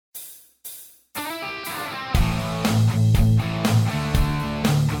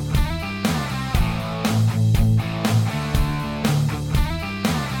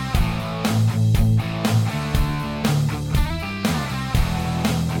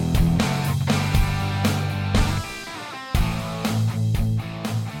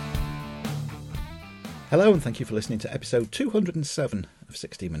Hello and thank you for listening to episode 207 of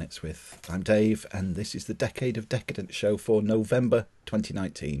 60 Minutes with. I'm Dave and this is the Decade of Decadence show for November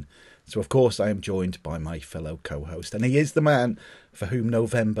 2019. So of course I am joined by my fellow co-host, and he is the man for whom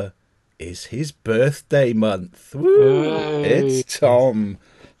November is his birthday month. Woo! Hey. It's Tom.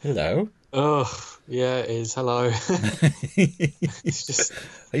 Hello. Oh, yeah, it is. Hello. It's just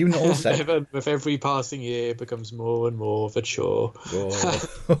Are you not all set? with every passing year, it becomes more and more of a chore.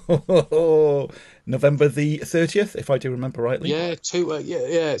 Oh. November the 30th, if I do remember rightly. Yeah,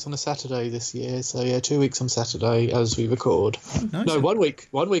 it's on a Saturday this year. So yeah, 2 weeks on Saturday as we record. Oh, nice. No, 1 week.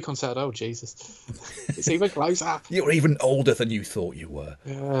 1 week on Saturday. Oh Jesus, it's even closer. You're even older than you thought you were.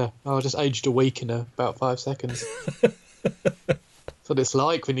 Yeah, I just aged a week in about 5 seconds. That's what it's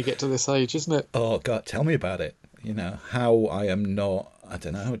like when you get to this age, isn't it? Oh God, tell me about it. You know, how I am not, I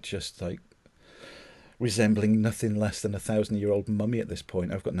don't know, just like resembling nothing less than 1,000-year-old mummy at this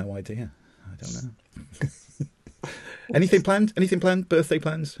point. I've got no idea. I don't know. Anything planned? Anything planned? Birthday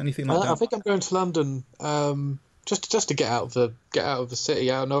plans? Anything like that? I think I'm going to London, just to get out of the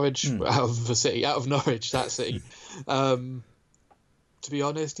city, out of Norwich, out of Norwich, that city. To be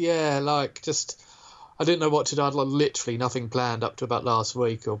honest, yeah, like just I didn't know what to do. I'd like literally nothing planned up to about last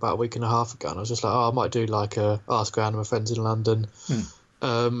week or about a week and a half ago, and I was just like, I might do like a ask around my friends in London.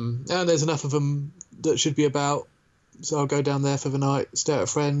 And there's enough of them that should be about. So I'll go down there for the night, stay at a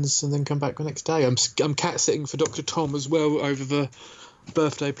friend's, and then come back the next day. I'm cat sitting for Dr. Tom as well over the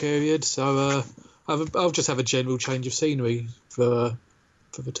birthday period, so I'll just have a general change of scenery for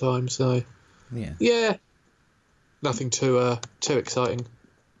the time. So yeah, nothing too exciting.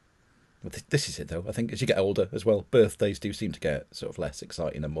 Well, this is it though. I think as you get older as well, birthdays do seem to get sort of less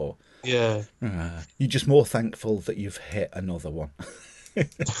exciting and more. Yeah, you're just more thankful that you've hit another one.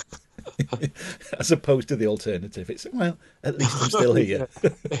 As opposed to the alternative, it's well, at least I'm still here.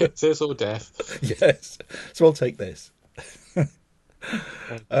 It's this or death. Yes, so I'll take this.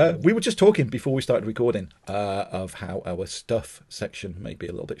 We were just talking before we started recording of how our stuff section may be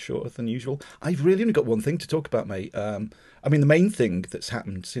a little bit shorter than usual. I've really only got one thing to talk about, mate. I mean, the main thing that's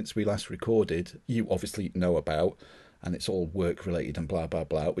happened since we last recorded, you obviously know about, and it's all work related and blah blah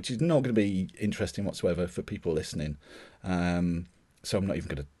blah, which is not going to be interesting whatsoever for people listening. So I'm not even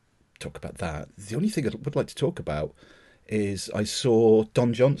going to talk about that. The only thing I would like to talk about is I saw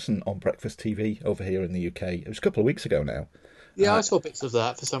Don Johnson on Breakfast TV over here in the UK. It was a couple of weeks ago now. Yeah, I saw bits of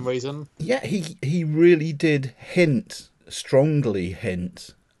that for some reason. Yeah, he really did strongly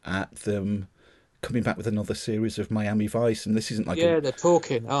hint at them coming back with another series of Miami Vice, and this isn't like they're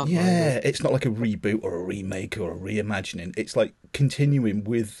talking, aren't they? Yeah, it's not like a reboot or a remake or a reimagining. It's like continuing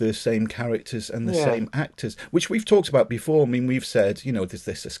with the same characters and the same actors, which we've talked about before. I mean, we've said, you know, there's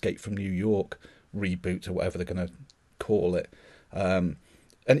this Escape from New York reboot or whatever they're going to call it. And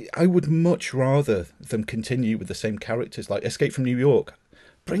I would much rather them continue with the same characters, like Escape from New York.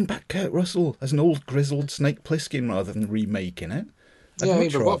 Bring back Kurt Russell as an old grizzled Snake Plissken rather than remaking it. Yeah, I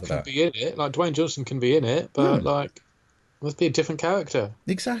mean, The Rock can be in it. Like Dwayne Johnson can be in it, but like, must be a different character.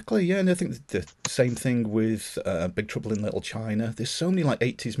 Exactly. Yeah, and I think the same thing with Big Trouble in Little China. There's so many like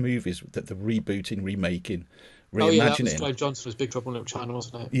 80s movies that they're rebooting, remaking, reimagining. Oh yeah, that was Dwayne Johnson was Big Trouble in Little China,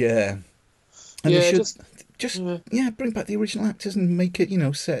 wasn't it? Yeah. And they should just bring back the original actors and make it, you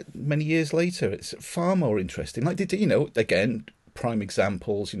know, set many years later. It's far more interesting. Like, you know, again, prime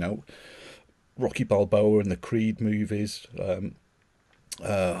examples, you know, Rocky Balboa and the Creed movies.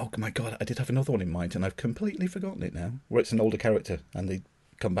 Oh my God, I did have another one in mind and I've completely forgotten it now, where it's an older character and they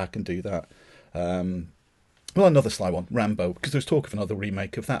come back and do that. Well, another sly one, Rambo, because there was talk of another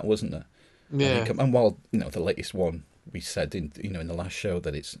remake of that, wasn't there? Yeah. And while, you know, the latest one, we said in the last show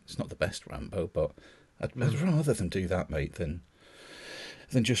that it's not the best Rambo, but I'd rather them do that, mate, than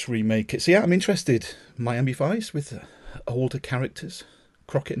just remake it. So yeah, I'm interested. Miami Vice with older characters,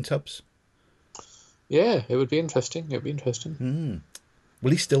 Crockett and Tubbs. Yeah, it would be interesting.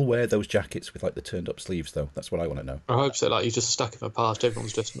 Will he still wear those jackets with like the turned up sleeves though? That's what I want to know. I hope so. Like, he's just stuck in the past.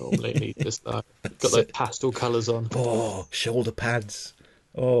 Everyone's dressed normally, and he just got like pastel colours on. Oh, shoulder pads.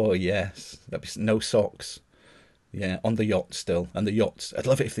 Oh yes, that'd be no socks. Yeah, on the yacht still, and the yachts. I'd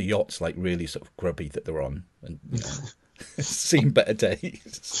love it if the yachts like really sort of grubby that they're on, and you know, seen better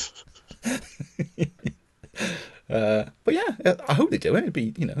days. But yeah, I hope they do it. It'd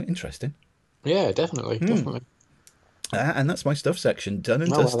be, you know, interesting. Yeah, definitely. And that's my stuff section done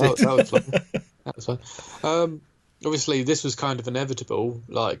and dusted. That was fun. That was fun. Obviously, this was kind of inevitable,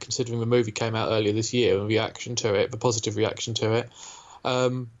 like considering the movie came out earlier this year and the positive reaction to it.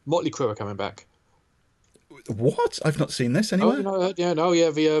 Motley Crue are coming back. What? I've not seen this Oh, anywhere. yeah, no, yeah.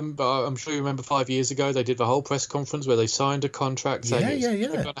 But I'm sure you remember 5 years ago they did the whole press conference where they signed a contract saying Yeah, it was yeah,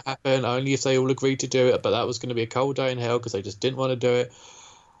 never yeah. going to happen, only if they all agreed to do it. But that was going to be a cold day in hell because they just didn't want to do it.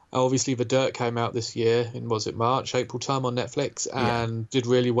 Obviously, The Dirt came out this year in, was it March, April time on Netflix, Yeah. and did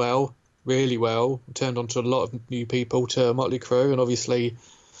really well, really well. Turned on to a lot of new people to Motley Crue, and obviously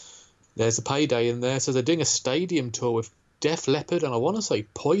there's a payday in there. So they're doing a stadium tour with Def Leppard and I want to say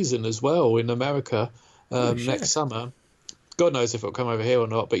Poison as well in America Holy next shit. summer. God knows if it'll come over here or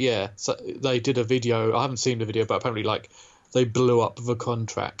not, but yeah, so they did a video. I haven't seen the video, but apparently, like, they blew up the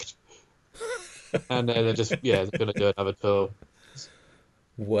contract, and they're just they're going to do another tour.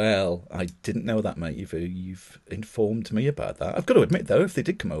 Well, I didn't know that, mate. You've informed me about that. I've got to admit, though, if they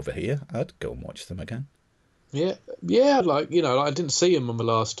did come over here, I'd go and watch them again. Yeah, yeah, like like, I didn't see them on the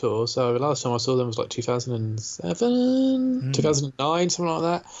last tour, so the last time I saw them was like 2007, Hmm. 2009, something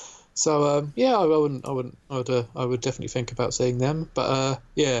like that. So yeah, I would definitely think about seeing them. But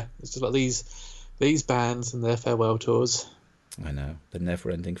yeah, it's just like these bands and their farewell tours. I know. The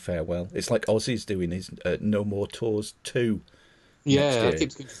never-ending farewell. It's like Ozzy's doing his No More Tours 2 next Yeah, that year.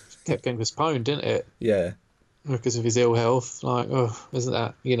 kept getting postponed, didn't it? Yeah. Because of his ill health. Like, oh, isn't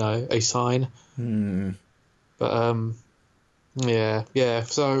that a sign? Hmm. But yeah, yeah.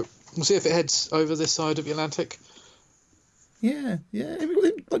 So we'll see if it heads over this side of the Atlantic. Yeah, yeah. I mean,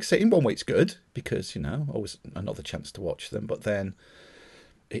 like I say, in one way it's good because, always another chance to watch them. But then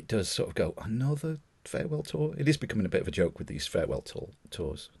it does sort of go, another farewell tour? It is becoming a bit of a joke with these farewell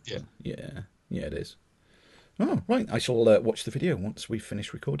tours. Yeah. Yeah, yeah, it is. Oh, right. I shall watch the video once we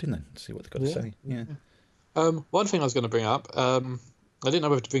finish recording then, see what they've got to Yeah. say. Yeah. One thing I was going to bring up, I didn't know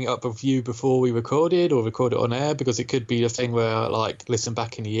whether to bring it up with you before we recorded or record it on air because it could be a thing where I like listen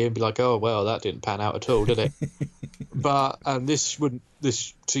back in a year and be like, oh well, that didn't pan out at all, did it? But this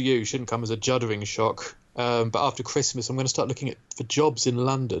to you shouldn't come as a juddering shock. But after Christmas, I'm going to start looking at for jobs in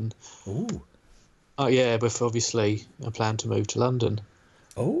London. Ooh. Oh yeah, with obviously a plan to move to London.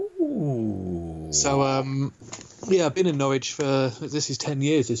 Oh. So yeah, I've been in Norwich for this is 10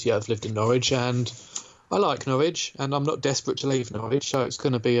 years this year. I've lived in Norwich and I like Norwich, and I'm not desperate to leave Norwich, so it's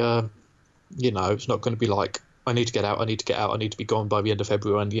going to be it's not going to be like I need to get out, I need to get out, I need to be gone by the end of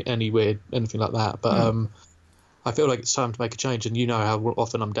February, and anything like that. But I feel like it's time to make a change, and you know how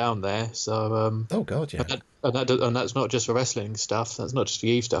often I'm down there, so Oh, God, yeah. and that's not just for wrestling stuff, that's not just for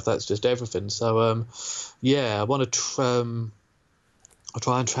Eve stuff, that's just everything. So yeah, I want to I'll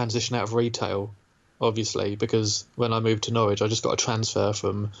try and transition out of retail, obviously, because when I moved to Norwich, I just got a transfer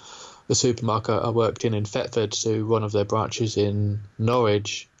from the supermarket I worked in Thetford to one of their branches in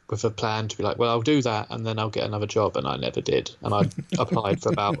Norwich with a plan to be like, well, I'll do that and then I'll get another job, and I never did. And I applied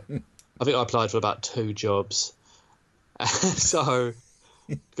for about, I think I applied for about 2 jobs. So,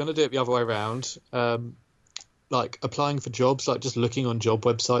 gonna do it the other way around. Like applying for jobs, like just looking on job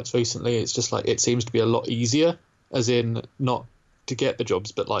websites recently, it's just like it seems to be a lot easier, as in not to get the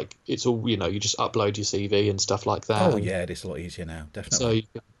jobs, but like it's all you just upload your CV and stuff like that. Oh, And yeah, it is a lot easier now, so definitely.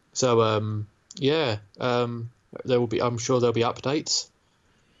 yeah, there will be. I'm sure there'll be updates,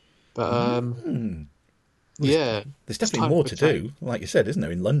 but Hmm. Well, yeah, there's it's definitely time more for a to change. do, like you said, isn't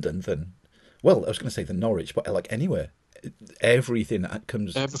there, in London than, well, I was going to say than Norwich, but like anywhere. Everything that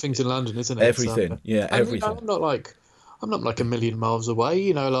comes, Everything's in London, isn't it? So, everything. Yeah, and everything. I'm not like a million miles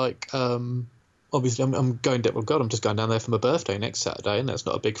away. Like obviously I'm going down. Well, God, I'm just going down there for my birthday next Saturday, and that's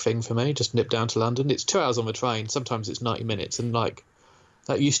not a big thing for me. Just nip down to London. It's 2 hours on the train. Sometimes it's 90 minutes, and like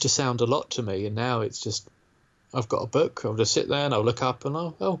that used to sound a lot to me, and now it's just I've got a book. I'll just sit there and I'll look up and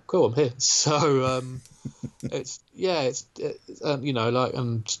oh cool, I'm here. So like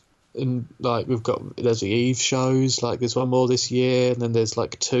and like there's the Eve shows, like there's one more this year, and then there's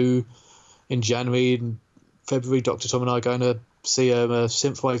like 2 in January and February. Dr. Tom and I are going to see a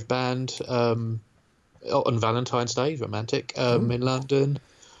synthwave band on Valentine's Day, romantic, Oh. in London.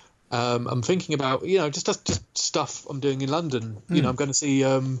 I'm thinking about just stuff I'm doing in London. I'm going to see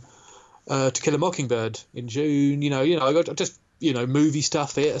To Kill a Mockingbird in June. I got just movie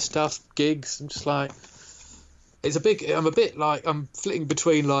stuff, theatre stuff, gigs. I'm just like I'm a bit like I'm flitting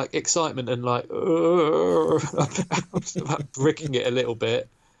between like excitement and like I'm just about bricking it a little bit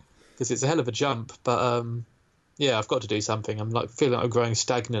because it's a hell of a jump. But yeah, I've got to do something. I'm like feeling like I'm growing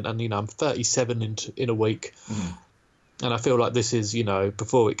stagnant, and I'm 37 in a week, and I feel like this is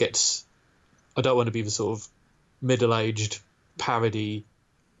before it gets. I don't want to be the sort of middle-aged parody,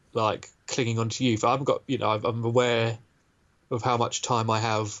 like clinging onto youth. I haven't got I'm aware of how much time I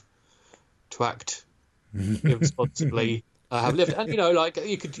have to act irresponsibly. I have lived, and like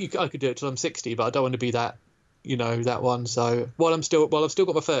I could do it till I'm 60, but I don't want to be that you know, that one. So while I've still got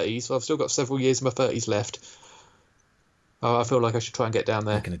my 30s, so I've still got several years of my 30s left. I feel like I should try and get down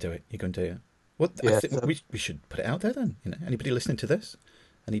You're there. going to do it. You're going to do it. Well, I Yeah. think So, we should put it out there then. You know, anybody listening to this?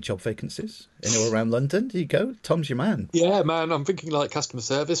 Any job vacancies in or around London? There you go. Tom's your man. yeah, man, I'm thinking like customer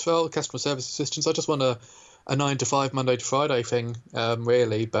service role, customer service assistants. I just want a 9 to 5 Monday to Friday thing,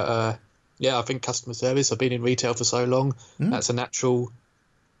 really. But yeah, I think customer service. I've been in retail for so long. That's a natural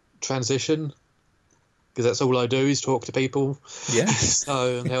transition because that's all I do is talk to people. Yeah.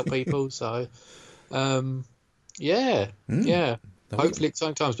 So and help people. So yeah, yeah. Hopefully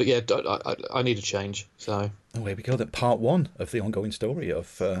exciting times, but yeah, I need a change. So Oh, here we go. That part one of the ongoing story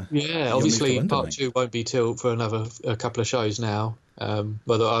of yeah, your move to obviously London, part mate. 2 won't be till for a couple of shows now.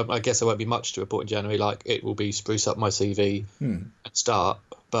 Whether I guess there won't be much to report in January. Like it will be spruce up my CV and start.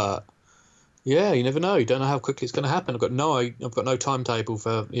 But yeah, you never know. You don't know how quickly it's going to happen. I've got no timetable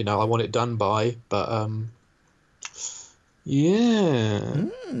for I want it done by. But yeah,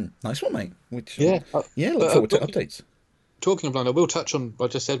 Nice one, mate. Which, yeah. yeah, look But, forward to updates. talking of London, I will touch on. I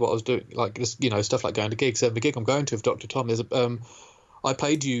just said what I was doing, like this, stuff like going to gigs. The gig I'm going to with Dr. Tom. I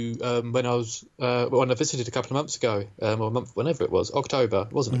played you when I visited a couple of months ago, or a month, whenever it was, October.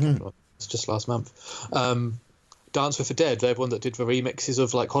 It wasn't a couple of months. It's just last month. Dance with the Dead. They're one that did the remixes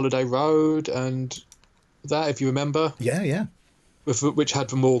of like Holiday Road and that, if you remember, Yeah. which had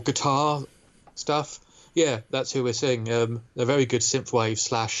the more guitar stuff. Yeah, that's who we're seeing. They're a very good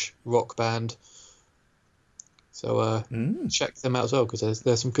synthwave / rock band. So check them out as well because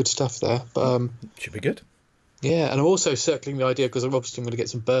there's some good stuff there. But Should be good. yeah, and I'm also circling the idea because I'm obviously going to get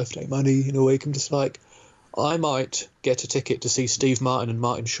some birthday money in a week. I'm just like, I might get a ticket to see Steve Martin and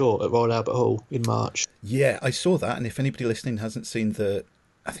Martin Short at Royal Albert Hall in March. Yeah, I saw that. And if anybody listening hasn't seen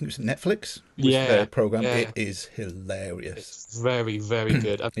I think it was Netflix, was Yeah, their program. yeah. It is hilarious. It's very, very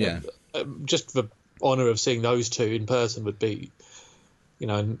good. Yeah. Just the honour of seeing those two in person would be,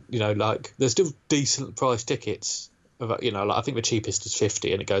 like there's still decent price tickets. Like I think the cheapest is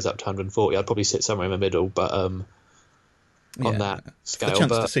 50 and it goes up to 140. I'd probably sit somewhere in the middle, but on that scale. The chance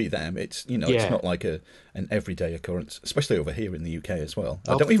but to see them, it's Yeah. it's not like an everyday occurrence, especially over here in the UK as well.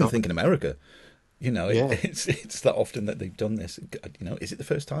 I Oh, don't even God. think in America. Yeah. It's that often that they've done this. Is it the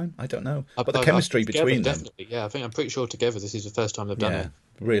first time? I don't know. But the I- chemistry together, between them, definitely. Yeah, I'm pretty sure together this is the first time they've done yeah, it.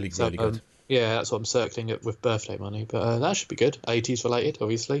 really, So, really good. yeah, that's what I'm circling it with birthday money, but that should be good. 80s related,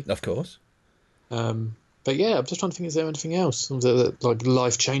 obviously. Of course. But yeah, I'm just trying to think, is there anything else? Like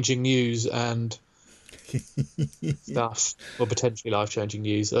life-changing news and stuff, or potentially life-changing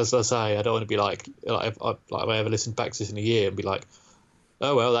news. As I say, I don't want to be like if I ever listen back to this in a year and be like,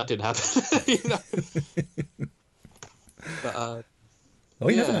 oh, well, that didn't happen. But Oh,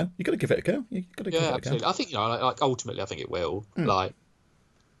 you never yeah. know. You got to give it a go. You got to give yeah, it a absolutely. go. I think, like ultimately, I think it will. Like,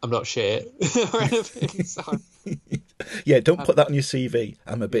 I'm not shit or anything, so... Yeah, don't put that on your CV.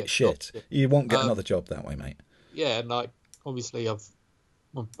 I'm a bit shit. not- You won't get another job that way, mate. Yeah, and like obviously I'm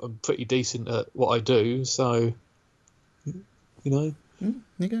pretty decent at what I do, so There you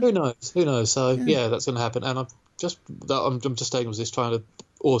go. who knows? So yeah, that's going to happen, and I'm just staying with this, trying to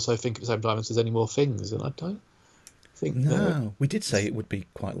also think at the same time if there's any more things, and I don't think No, we did say it would be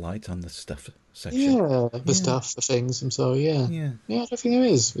quite light on the stuff section. the stuff, the things, and so yeah, Yeah. I don't think there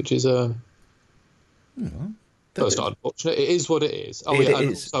is, which is Well, well, it's not unfortunate. It is what it is. Oh It yeah,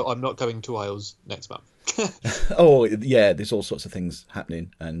 and is. also I'm not going to Wales next month. Oh, yeah, there's all sorts of things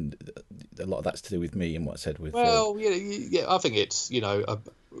happening, and a lot of that's to do with me and what I said with. Well, yeah, I think it's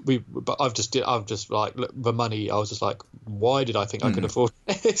but I've just like look, the money. I was just like, why did I think I could afford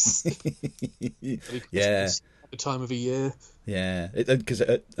this? Yeah, The time of the year. yeah. Because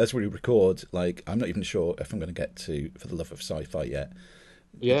as we record, like, I'm not even sure if I'm going to get to For the Love of Sci-Fi yet.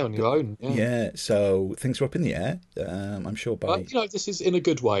 Yeah, on your own. Yeah. Yeah, so things are up in the air. I'm sure by. But, this is in a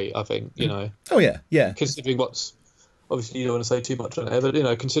good way. I think Oh yeah. considering what's obviously you don't want to say too much on it,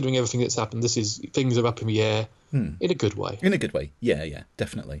 but considering everything that's happened, things are up in the air in a good way. In a good way. Yeah,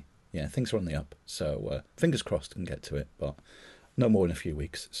 definitely. Yeah, things are on the up. So fingers crossed and get to it, but no more in a few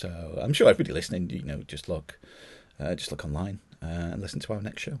weeks. So I'm sure everybody listening, just look online and listen to our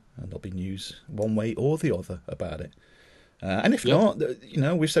next show, and there'll be news one way or the other about it. And if not,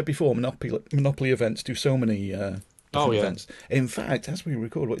 we've said before, Monopoly events do so many different events. In fact, as we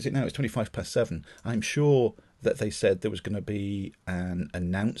record, what is it now? It's 7:25. I'm sure that they said there was going to be an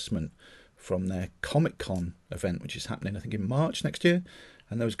announcement from their Comic-Con event, which is happening, I think, in March next year.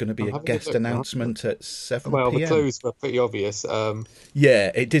 And there was going to be a guest announcement at 7 Well, the p.m. clues were pretty obvious.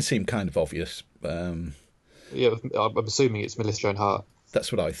 Yeah, it did seem kind of obvious. Yeah, I'm assuming it's Melissa Joan Hart.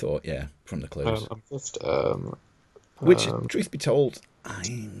 That's what I thought, yeah, from the clues. I'm just Which, truth be told,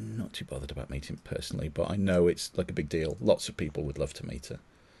 I'm not too bothered about meeting personally, but I know it's like a big deal. Lots of people would love to meet her.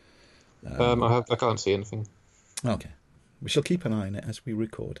 I can't see anything. Okay. We shall keep an eye on it as we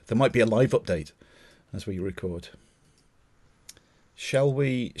record. There might be a live update as we record. Shall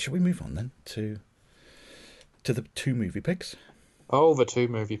we move on then to the 2 movie picks? Oh, the 2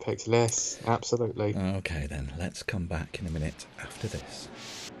 movie picks. Yes, absolutely. Okay, then. Let's come back in a minute after this.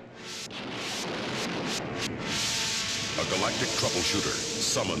 A galactic troubleshooter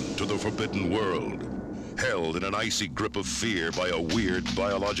summoned to the Forbidden World, held in an icy grip of fear by a weird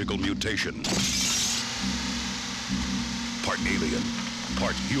biological mutation. Part alien,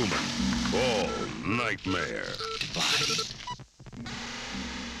 part human, all nightmare. Body.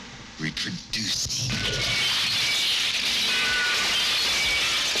 Reproducing.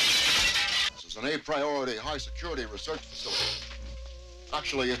 This is an a-priority, high-security research facility.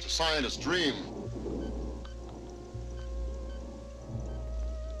 Actually, it's a scientist's dream.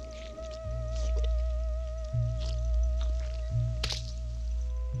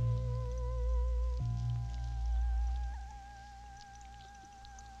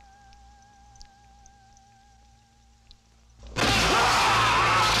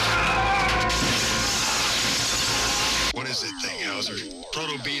 What is that thing, Hauser?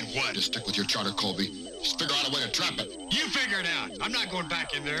 Proto-being what? Just stick with your charter, Colby. Just figure out a way to trap it. You figure it out. I'm not going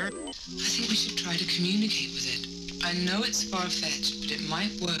back in there. I think we should try to communicate with it. I know it's far-fetched, but it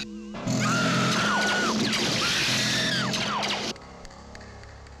might work.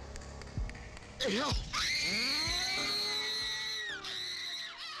 Hey, help!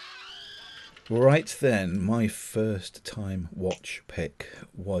 Right then, my first time watch pick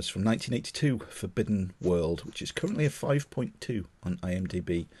was from 1982, Forbidden World, which is currently a 5.2 on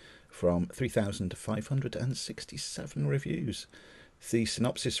IMDb from 3,567 reviews. The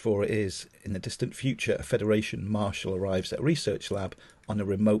synopsis for it is, in the distant future, a Federation marshal arrives at a research lab on a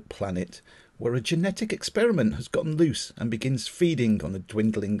remote planet where a genetic experiment has gotten loose and begins feeding on a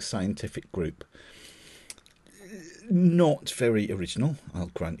dwindling scientific group. Not very original,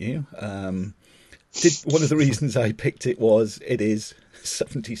 I'll grant you. One of the reasons I picked it was it is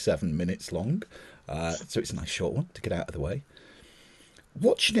 77 minutes long, so it's a nice short one to get out of the way.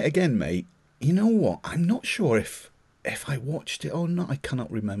 Watching it again, mate, you know what? I'm not sure if I watched it or not. I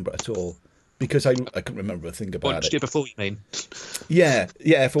cannot remember at all because I couldn't remember a thing about Watched it before, you mean? Yeah.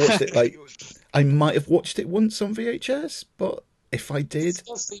 If I watched it, like I might have watched it once on VHS, but if I did, It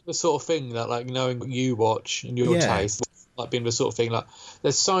does seem the sort of thing that, like, knowing what you watch and your taste, like being the sort of thing, like,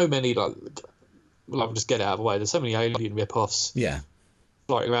 there's so many, like, I'll just get it out of the way. There's so many Alien rip-offs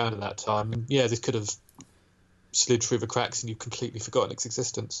floating around at that time. Yeah, this could have slid through the cracks and you've completely forgotten its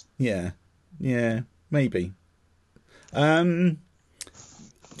existence. Yeah, maybe. Cheap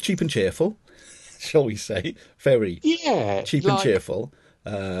and cheerful, shall we say? Very cheap and cheerful.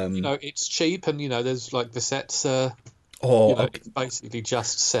 It's cheap, and there's like the sets. It's basically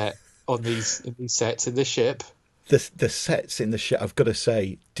just set on in these sets in the ship. The sets in the ship. I've got to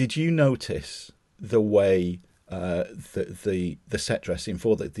say, did you notice the way the set dressing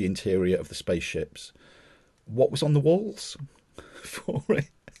for the interior of the spaceships? What was on the walls for it?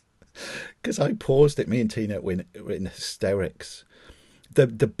 Because I paused it. Me and Tina were in hysterics. The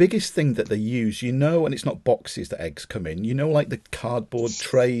biggest thing that they use, and it's not boxes that eggs come in. Like the cardboard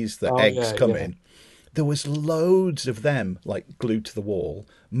trays that eggs come in. There was loads of them, like glued to the wall.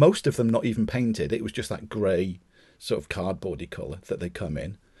 Most of them not even painted. It was just that grey sort of cardboardy colour that they come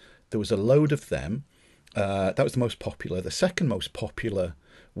in. There was a load of them. That was the most popular. The second most popular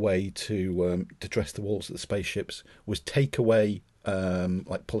way to dress the walls of the spaceships was take away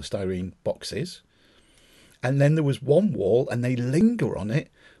like polystyrene boxes. And then there was one wall, and they linger on it,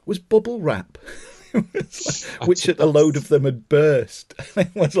 was bubble wrap, which a load of them had burst.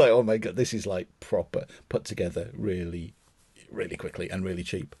 And I was like, oh my God, this is like proper put together really, really quickly and really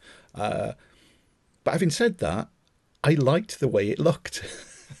cheap. But having said that, I liked the way it looked.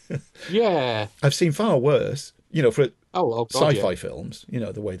 Yeah. I've seen far worse, for sci-fi yeah. films,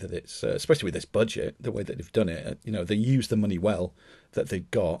 the way that it's, especially with this budget, the way that they've done it, they use the money well that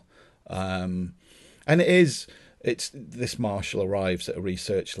they've got. And it's this marshal arrives at a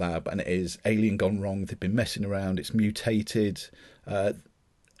research lab, and it is alien gone wrong. They've been messing around. It's mutated, and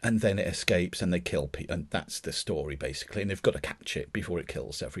then it escapes, and they kill people. And that's the story basically. And they've got to catch it before it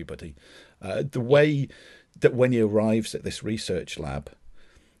kills everybody. The way that when he arrives at this research lab,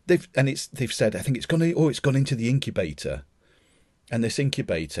 they've said, I think it's gone into the incubator, and this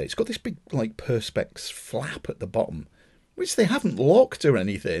incubator, it's got this big like perspex flap at the bottom, which they haven't locked or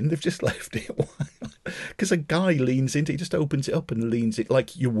anything. They've just left it because a guy leans into it. He just opens it up and leans it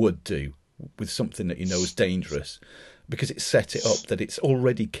like you would do with something that is dangerous. because it set it up that it's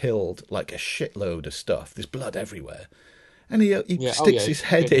already killed like a shitload of stuff. There's blood everywhere. And he sticks his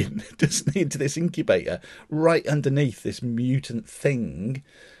head in, doesn't he, into this incubator right underneath this mutant thing.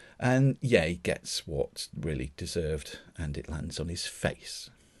 And yeah, he gets what's really deserved, and it lands on his face.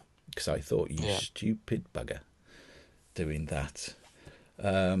 Because I thought, you stupid bugger, doing that.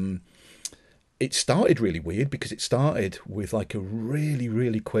 It started really weird because it started with like a really,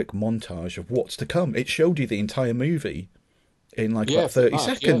 really quick montage of what's to come. It showed you the entire movie in like about 30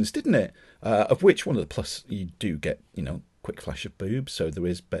 seconds, didn't it? Of which one of the plus you do get, quick flash of boobs, so there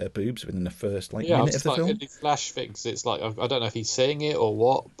is bare boobs within the first minute of the film. The flash things, it's like I don't know if he's seeing it or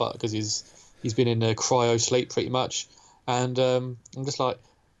what, but because he's been in a cryo sleep pretty much, and I'm just like,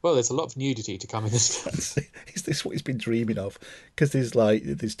 well, there's a lot of nudity to come in this film. Is this what he's been dreaming of? Because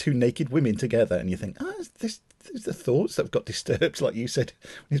there's two naked women together, and you think, there's the thoughts that have got disturbed, like you said,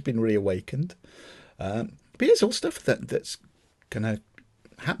 when he's been reawakened. But it's all stuff that's gonna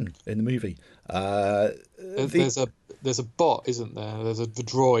happen in the movie. There's a bot, isn't there? There's the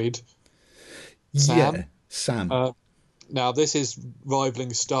droid. Sam. Yeah, Sam. Now this is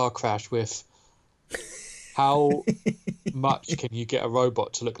rivaling Star Crash with how much can you get a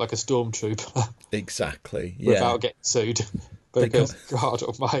robot to look like a stormtrooper? Exactly. Yeah. Without getting sued. Because God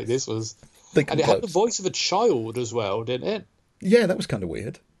Almighty, this was, and it had the voice of a child as well, didn't it? Yeah, that was kind of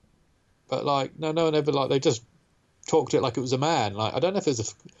weird. But like, no one ever they just talked to it like it was a man. Like I don't know if it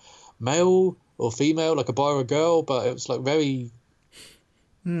was a male or female, like a boy or a girl, but it was like very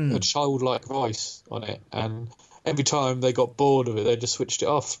a childlike voice on it. And every time they got bored of it, they just switched it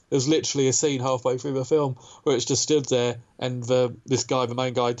off. There's literally a scene halfway through the film where it's just stood there, and this guy, the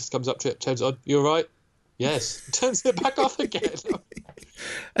main guy, just comes up to it, turns it on. You all right? Yes. Turns it back off again.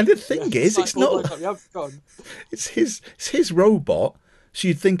 And the thing is, it's not. It's his robot. So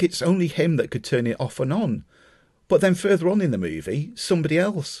you'd think it's only him that could turn it off and on. But then further on in the movie, somebody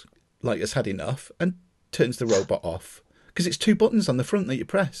else has had enough and turns the robot off, because it's two buttons on the front that you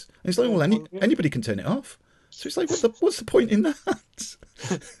press. And it's like, well, anybody can turn it off. So it's like, what's the point in that?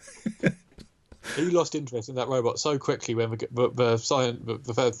 He lost interest in that robot so quickly when the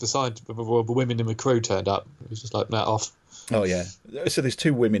women in the crew turned up. It was just like, that off. Oh yeah. So there's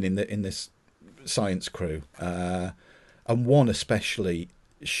two women in this science crew, and one especially,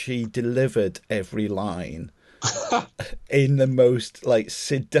 she delivered every line in the most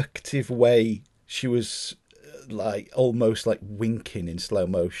seductive way. She was almost winking in slow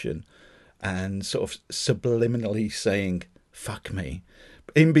motion and sort of subliminally saying "fuck me"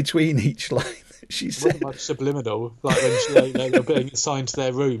 in between each line. She said, very much subliminal, like when they're being assigned to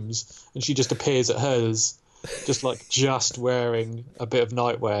their rooms and she just appears at hers, just wearing a bit of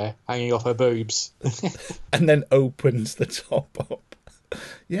nightwear hanging off her boobs, and then opens the top up.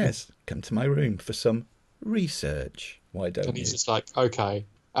 Yes, come to my room for some research. Why don't you? And he's just like, okay.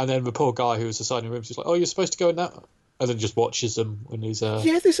 And then the poor guy who was assigning rooms is like, oh, you're supposed to go in that, and then just watches them when he's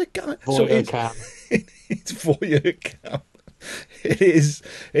there's a guy voyeur cam. It's voyeur cam. It's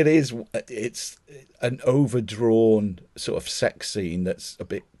an overdrawn sort of sex scene that's a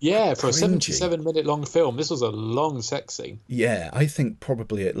bit for a 77-minute long film. This was a long sex scene. Yeah, I think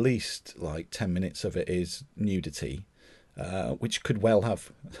probably at least 10 minutes of it is nudity. Which could well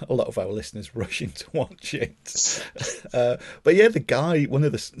have a lot of our listeners rushing to watch it. But yeah, the guy, one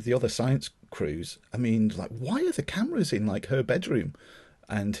of the other science crews, I mean, why are the cameras in her bedroom?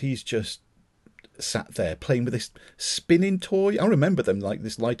 And he's just sat there playing with this spinning toy. I remember them,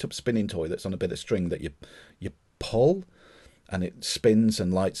 this light up spinning toy that's on a bit of string that you pull, and it spins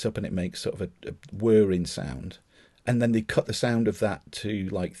and lights up, and it makes sort of a whirring sound. And then they cut the sound of that to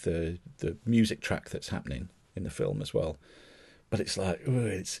the music track that's happening in the film as well. But it's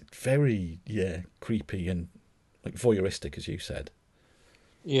it's very creepy and voyeuristic, as you said.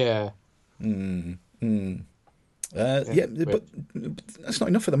 Yeah. But that's not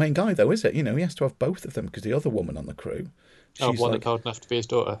enough for the main guy, though, is it? He has to have both of them, because the other woman on the crew, she's one that's old enough to be his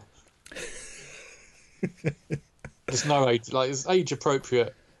daughter. There's no age, it's age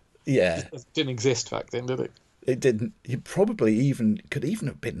appropriate. Yeah, it didn't exist back then, did it? It didn't. He probably could even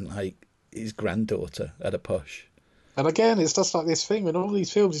have been his granddaughter at a push. And again, it's just like this thing in all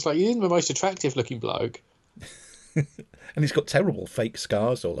these films. It's he's the most attractive looking bloke. And he's got terrible fake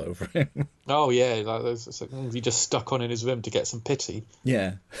scars all over him. Oh yeah, he just stuck on in his room to get some pity.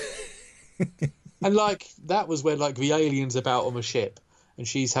 Yeah. And that was where the alien's about on the ship, and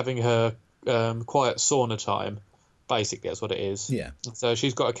she's having her quiet sauna time. Basically, that's what it is. Yeah. So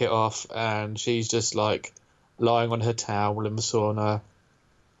she's got her kit off, and she's just lying on her towel in the sauna,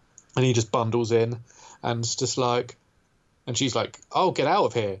 and he just bundles in, and it's just and she's like, "Oh, get out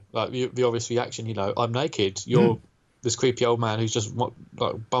of here!" The obvious reaction, I'm naked. You're this creepy old man who's just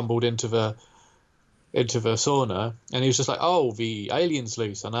like bumbled into the sauna, and he was just like, "Oh, the alien's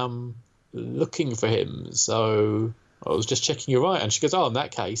loose, and I'm looking for him. So I was just checking you're right." And she goes, "Oh, in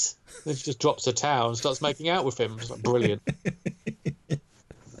that case," then she just drops her towel and starts making out with him. It's like brilliant.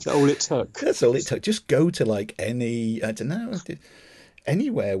 Is that all it took? That's all it took. Just go to like any, I don't know,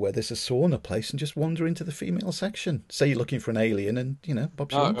 anywhere where there's a sauna place and just wander into the female section. Say you're looking for an alien, and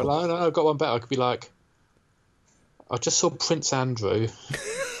Bob's your uncle. No, I've got one better. I could be like, "I just saw Prince Andrew.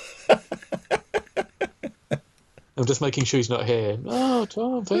 I'm just making sure he's not here." "Oh,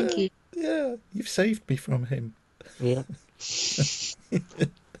 Tom, thank you." Yeah, you've saved me from him. Yeah.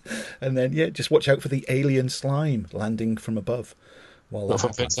 And then, just watch out for the alien slime landing from above. While Not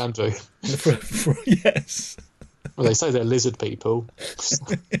from Prince Andrew. Yes. Well, they say they're lizard people.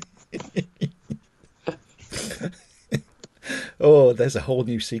 Oh, there's a whole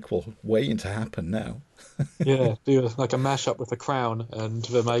new sequel waiting to happen now. Yeah, do like a mashup with The Crown and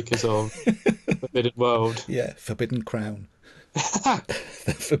the makers of Forbidden World. Yeah, Forbidden Crown.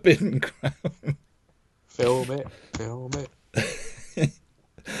 The Forbidden Crown. Film it.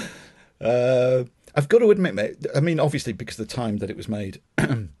 I've got to admit, mate, I mean, obviously, because of the time that it was made,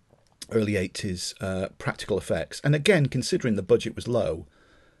 early 80s, practical effects. And again, considering the budget was low,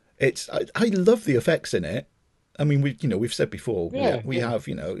 I love the effects in it. I mean, we've said before, we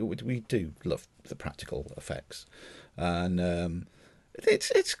do love the practical effects. And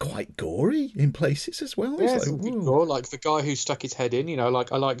it's quite gory in places as well. Yeah, it's like the guy who stuck his head in,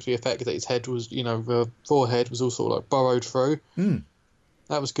 like I liked the effect that his head was, the forehead was all sort of like burrowed through.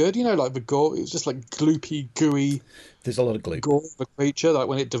 That was good, like the gore. It was just like gloopy, gooey. There's a lot of gloop. Gore of the creature, like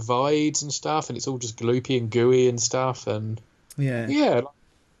when it divides and stuff, and it's all just gloopy and gooey and stuff. And yeah.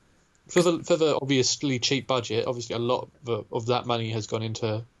 For the obviously cheap budget, obviously a lot of that money has gone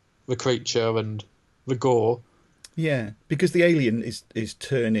into the creature and the gore. Yeah, because the alien is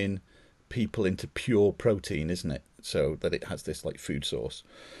turning people into pure protein, isn't it? So that it has this like food source,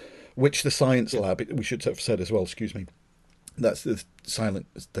 which the science lab, we should have said as well. Excuse me. That's the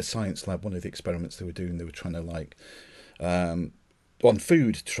science lab. One of the experiments they were doing, they were trying to like on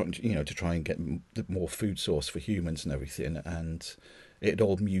food, to try and get more food source for humans and everything, and it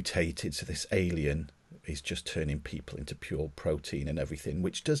all mutated. So this alien is just turning people into pure protein and everything,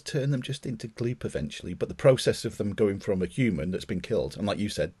 which does turn them just into gloop eventually. But the process of them going from a human that's been killed, and like you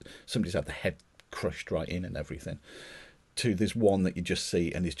said, somebody's had the head crushed right in and everything, to this one that you just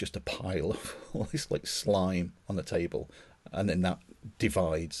see and is just a pile of all this like slime on the table, and then that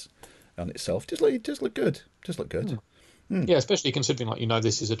divides on itself. It does look good. Yeah, especially considering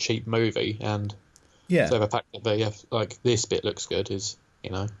this is a cheap movie, and so the fact that this bit looks good is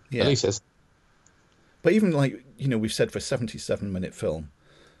at least it's. But even we've said for a 77-minute film,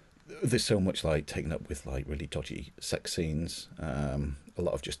 there's so much taken up with really dodgy sex scenes, a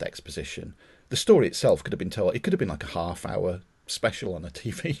lot of just exposition. The story itself could have been told. It could have been like a half-hour special on a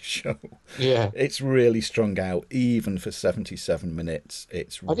TV show. Yeah, it's really strung out, even for 77 minutes. I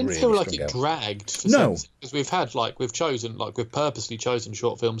didn't feel like it dragged. No, because we've purposely chosen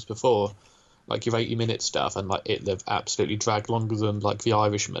short films before, like your 80-minute stuff, and they've absolutely dragged longer than The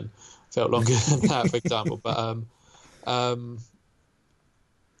Irishman. Felt longer than that, for example. But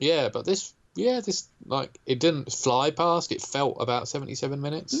but this it didn't fly past. It felt about 77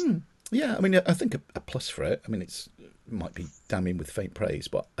 minutes. Yeah, I mean, I think a plus for it. I mean, it might be damning with faint praise,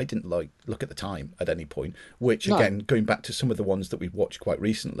 but I didn't look at the time at any point. Which again, going back to some of the ones that we've watched quite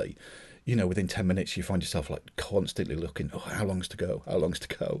recently, within 10 minutes you find yourself constantly looking. Oh, how long's to go? How long's to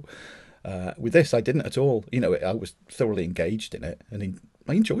go? With this, I didn't at all. I was thoroughly engaged in it, and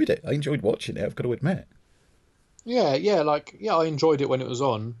I enjoyed it. I enjoyed watching it, I've got to admit. Yeah, I enjoyed it when it was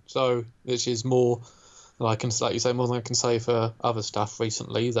on. So this is more than I can, like you say, more than I can say for other stuff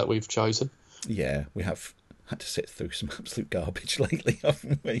recently that we've chosen. Yeah, we have had to sit through some absolute garbage lately,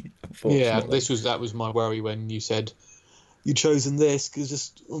 haven't we? Unfortunately. Yeah, that was my worry when you said you'd chosen this, because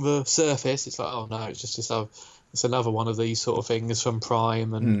just on the surface, it's like, oh no, it's another one of these sort of things from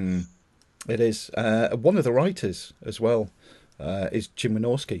Prime, and it is. One of the writers as well is Jim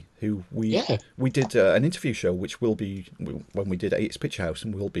Wynorski, who we did an interview show, which will be when we did It's Pitch House,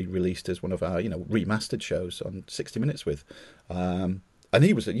 and will be released as one of our remastered shows on 60 Minutes with. And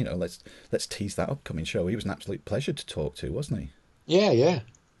he was let's tease that upcoming show. He was an absolute pleasure to talk to, wasn't he? Yeah.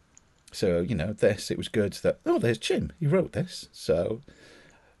 So it was good that there's Jim. He wrote this, so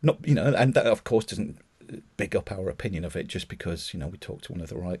not and that of course doesn't big up our opinion of it just because we talked to one of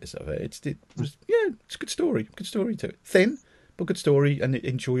the writers of it. It's a good story to it. Thin but good story and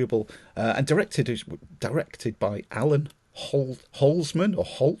enjoyable, and directed by Alan Holtzman or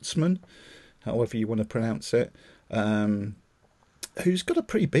Holtzman, however you want to pronounce it. who's got a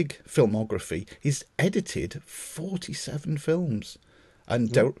pretty big filmography. He's edited 47 films,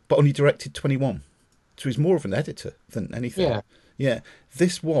 and but only directed 21. So he's more of an editor than anything. Yeah. Yeah.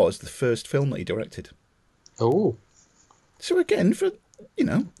 This was the first film that he directed. Oh. So again, for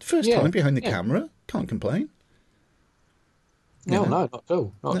first time behind the camera, can't complain. No, not at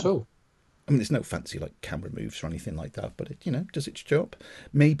all. Not at all. I mean, there's no fancy like camera moves or anything like that, but it, does its job.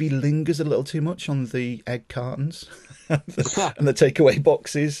 Maybe lingers a little too much on the egg cartons and the takeaway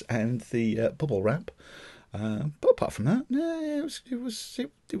boxes and the bubble wrap. But apart from that, it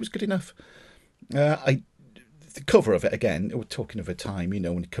was good enough. The cover of it again. We're talking of a time,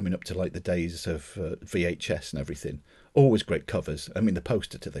 when coming up to like the days of VHS and everything. Always great covers. I mean, the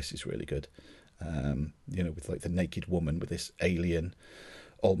poster to this is really good. With like the naked woman with this alien,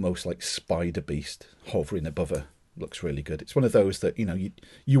 almost like spider beast hovering above her. Looks really good. It's one of those that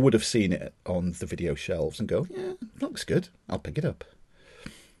you would have seen it on the video shelves and go, yeah, looks good. I'll pick it up.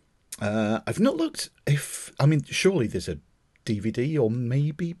 I've not looked surely there's a DVD or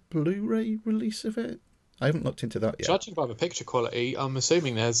maybe Blu-ray release of it. I haven't looked into that yet. Judging by the picture quality, I'm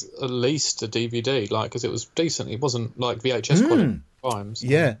assuming there's at least a DVD, because it was decent. It wasn't like VHS quality times.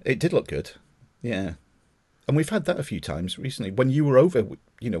 Yeah, it did look good. Yeah. And we've had that a few times recently. When you were over,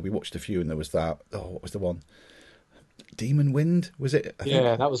 we watched a few, and there was that. Oh, what was the one? Demon Wind, was it? I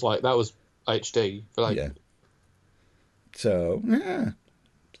think? That was HD. Yeah. So yeah,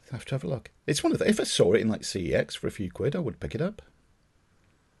 have to have a look. It's one of the. If I saw it in like CEX for a few quid, I would pick it up.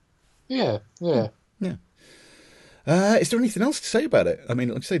 Yeah. Is there anything else to say about it? I mean,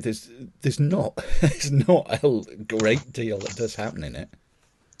 like I say, there's not a great deal that does happen in it.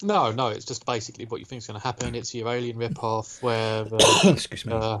 No, it's just basically what you think is going to happen. It's your Alien rip-off where Excuse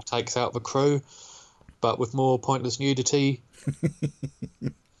me. Takes out the crew, but with more pointless nudity.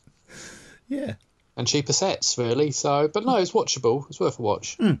 Yeah. And cheaper sets, really. So, but no, it's watchable. It's worth a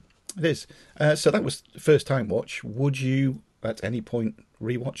watch. It is. So that was first time watch. Would you, at any point,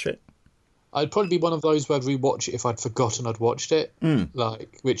 rewatch it? I'd probably be one of those where I'd rewatch it if I'd forgotten I'd watched it,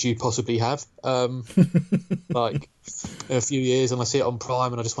 which you possibly have. Like in a few years, and I see it on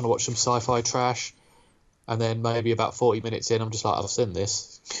Prime, and I just want to watch some sci-fi trash, and then maybe about 40 minutes in, I'm just like, I've seen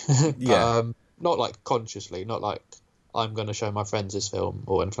this. Yeah. Not like consciously, not like I'm going to show my friends this film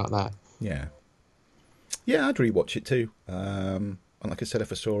or anything like that. Yeah. Yeah, I'd rewatch it too. And like I said,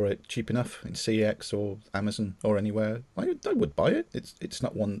 if I saw it cheap enough in CX or Amazon or anywhere, I would buy it. It's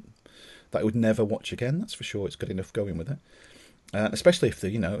not one that I would never watch again. That's for sure. It's good enough going with it, especially if the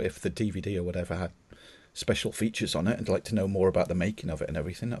DVD or whatever had special features on it. I'd like to know more about the making of it and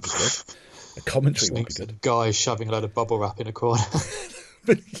everything. That'd be good. A commentary would be good. Guy shoving a load of bubble wrap in a corner.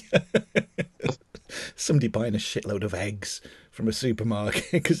 Somebody buying a shitload of eggs from a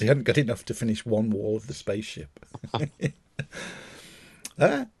supermarket because they hadn't got enough to finish one wall of the spaceship.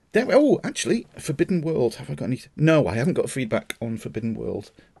 Actually, Forbidden World. Have I got any? No, I haven't got feedback on Forbidden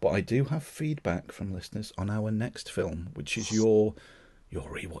World, but I do have feedback from listeners on our next film, which is your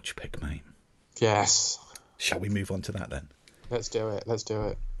rewatch pick, mate. Yes. Shall we move on to that then? Let's do it.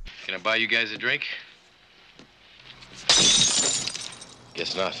 Can I buy you guys a drink?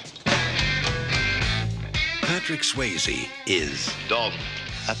 Guess not. Patrick Swayze is Dalton.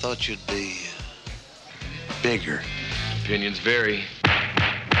 I thought you'd be bigger. Opinions vary.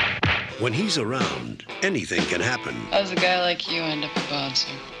 When he's around, anything can happen, How's a guy like you end up a bouncer?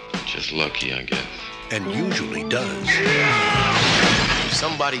 Just lucky, I guess. and usually does. If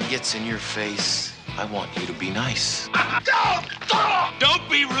somebody gets in your face, I want you to be nice. Don't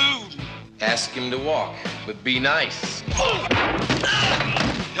be rude. Ask him to walk, but be nice.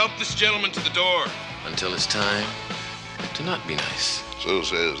 Help this gentleman to the door. Until it's time to not be nice. So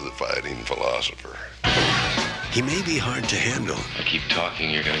says the fighting philosopher. He may be hard to handle, I keep talking,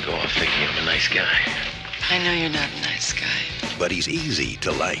 you're gonna go off thinking I'm a nice guy. I know you're not a nice guy. but he's easy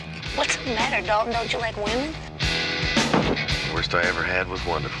to like. What's the matter, Dalton? Don't you like women? Worst I ever had was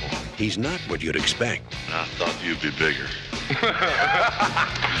wonderful. He's not what you'd expect. I thought you'd be bigger.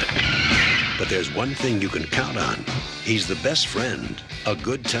 But there's one thing you can count on. He's the best friend a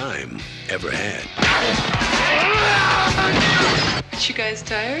good time ever had. You guys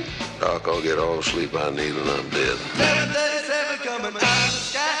tired? Doc, I'll get all the sleep I need and I'm dead.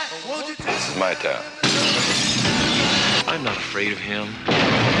 This is my town. I'm not afraid of him.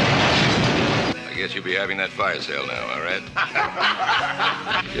 I guess you'll be having that fire sale now, all right?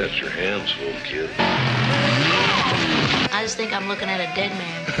 You got your hands full, kid. I just think I'm looking at a dead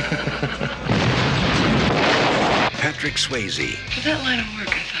man. Patrick Swayze. For that line of work,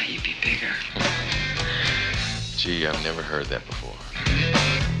 I thought you'd be bigger. Gee, I've never heard that before.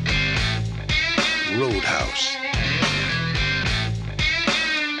 Roadhouse.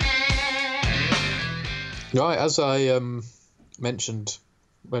 Right, as I mentioned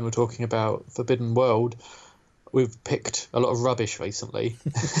when we're talking about Forbidden World, we've picked a lot of rubbish recently.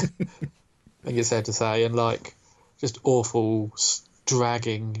 I think it's fair to say, and like just awful,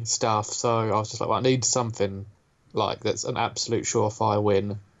 dragging stuff. So I was just like, well, I need something like that's an absolute surefire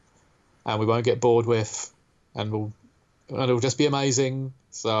win, and we won't get bored with, and it'll just be amazing.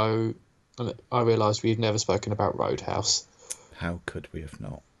 So and I realised we'd never spoken about Roadhouse. How could we have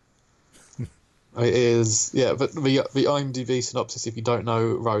not? It is, yeah, but the IMDb synopsis, if you don't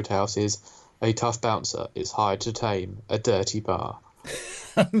know Roadhouse, is a tough bouncer is hired to tame a dirty bar.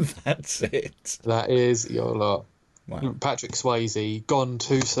 That's it. That is your lot. Wow. Patrick Swayze, gone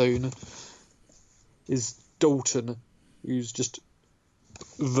too soon, is Dalton, who's just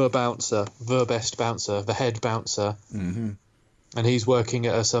the bouncer, the best bouncer, the head bouncer. Mm-hmm. And he's working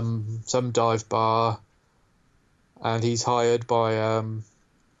at some dive bar, and he's hired by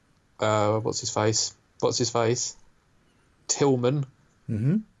what's his face? Tillman.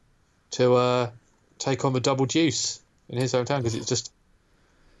 Mm-hmm. To take on the double deuce in his hometown, because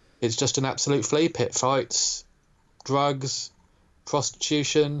it's just an absolute flea pit. Fights, drugs,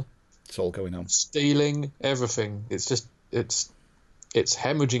 prostitution. It's all going on. Stealing, everything. It's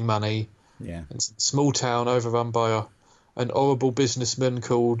hemorrhaging money. Yeah. It's a small town overrun by an horrible businessman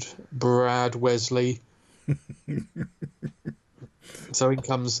called Brad Wesley. So in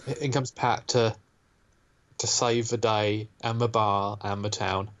comes Pat to save the day and the bar and the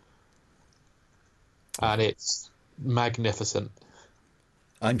town, and it's magnificent.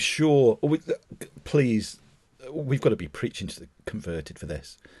 I'm sure. Please, we've got to be preaching to the converted for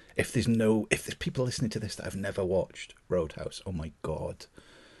this. If there's people listening to this that have never watched Roadhouse, oh my God,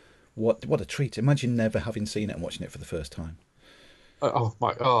 what a treat! Imagine never having seen it and watching it for the first time.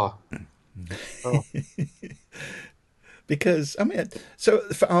 Oh. Because, I mean, so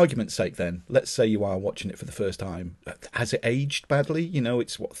for argument's sake then, let's say you are watching it for the first time. Has it aged badly? You know,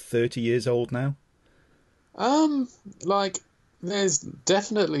 it's, 30 years old now? Like, there's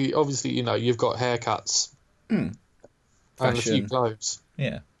definitely, obviously, you know, you've got haircuts. And a few clothes.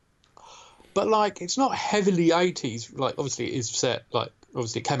 Yeah. But, like, it's not heavily 80s. Like, obviously, it is set, like,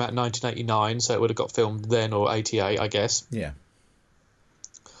 obviously it came out in 1989, so it would have got filmed then, or 88, I guess. Yeah.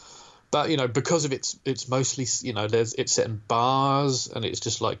 But, you know, because of it's mostly, you know, it's set in bars, and it's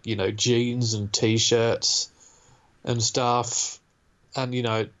just like, you know, jeans and T-shirts and stuff. And, you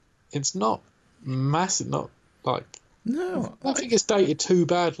know, it's not massive, not like... No. I don't think it's dated too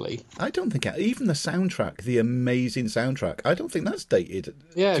badly. I don't think... Even the soundtrack, the amazing soundtrack, I don't think that's dated.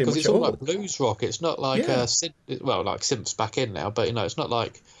 Yeah, because it's all all like blues rock. It's not like, like synth's back in now, but, you know, it's not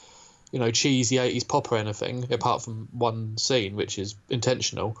like... you know, cheesy 80s pop or anything, apart from one scene, which is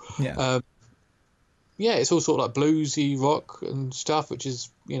intentional. Yeah. It's all sort of like bluesy rock and stuff, which is,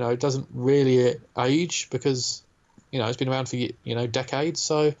 you know, doesn't really age because, you know, it's been around for, you know, decades.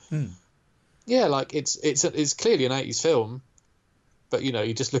 So, yeah, like it's clearly an 80s film, but, you know,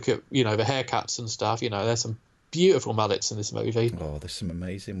 you just look at, you know, the haircuts and stuff, you know, there's some beautiful mullets in this movie. Oh, there's some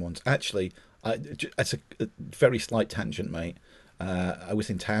amazing ones. Actually, it's a very slight tangent, mate. I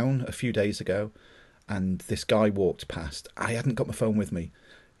was in town a few days ago, and this guy walked past. I hadn't got my phone with me.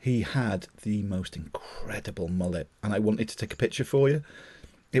 He had the most incredible mullet, and I wanted to take a picture for you.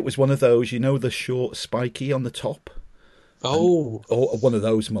 It was one of those, you know, the short, spiky on the top? Oh. Or one of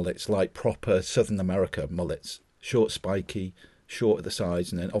those mullets, like proper Southern America mullets. Short, spiky, short at the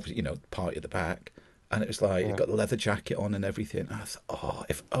sides, and then obviously, you know, party at the back. And it was like, it got the leather jacket on and everything. And I thought,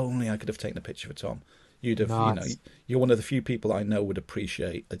 if only I could have taken a picture for Tom. You'd have, nice. You know, you're one of the few people I know would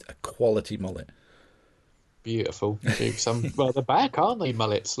appreciate a quality mullet. Beautiful. Well, they're back, aren't they,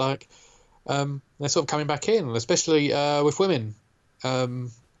 mullets? Like, they're sort of coming back in, especially with women. The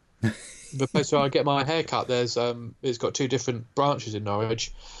place where I get my hair cut, it's got two different branches in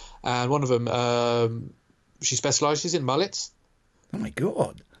Norwich, and one of them, she specialises in mullets. Oh my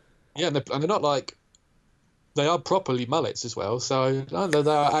God! Yeah, and they're not like, they are properly mullets as well. So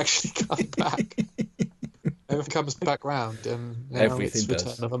they are actually coming back. Everything comes back round, and now everything it's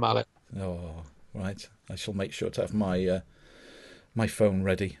return of a mallet. Oh, right. I shall make sure to have my my phone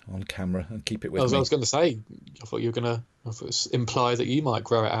ready on camera and keep it with me. I was going to say, I thought you were going to imply that you might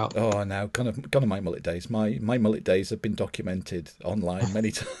grow it out. Oh, no, kind of my mullet days. My mullet days have been documented online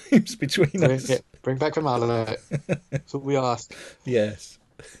many times between us. Bring back the mallet. That's what we asked. Yes.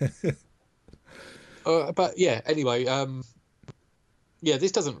 But yeah, anyway,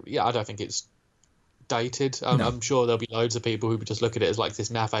 this doesn't. Yeah, I don't think it's dated. No. I'm sure there'll be loads of people who would just look at it as like this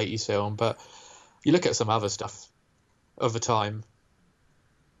naff 80s film, but you look at some other stuff of the time.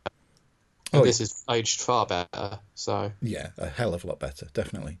 And this is aged far better. So yeah, a hell of a lot better,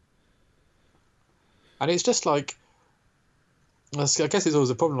 definitely. And it's just like, I guess it's always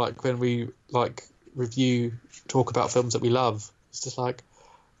a problem, like when we like talk about films that we love. It's just like,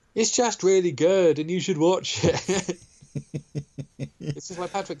 it's just really good and you should watch it. It's just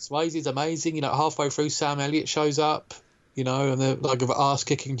like Patrick Swayze's amazing. You know, halfway through Sam Elliott shows up, you know, and they're like an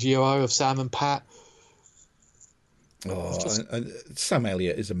ass-kicking duo of Sam and Pat. Oh, and Sam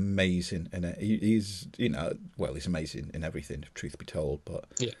Elliott is amazing in it. He's, you know, well, he's amazing in everything, if truth be told. But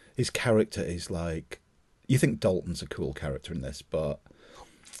his character is like, you think Dalton's a cool character in this, but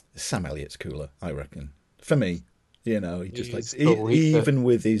Sam Elliott's cooler, I reckon. For me, you know, he just like, even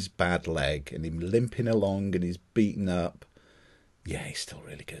with his bad leg and him limping along and he's beaten up, yeah, he's still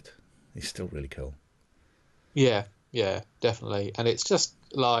really good. He's still really cool. Yeah, definitely. And it's just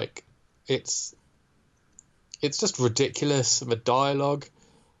like, it's just ridiculous. And the dialogue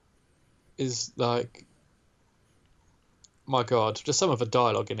is like, my God, just some of the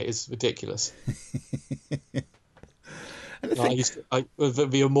dialogue in it is ridiculous.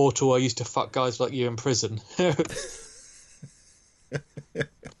 With the Immortal, I used to fuck guys like you in prison.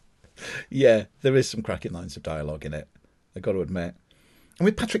 Yeah, there is some cracking lines of dialogue in it, I got to admit. And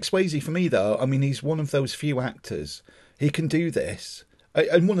with Patrick Swayze, for me though, I mean, he's one of those few actors, he can do this.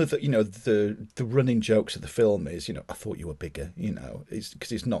 And one of the, you know, the running jokes of the film is, you know, I thought you were bigger, you know, because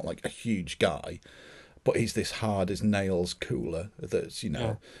he's not like a huge guy, but he's this hard as nails cooler that's, you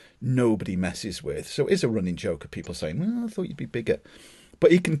know, nobody messes with. So it is a running joke of people saying, well, I thought you'd be bigger.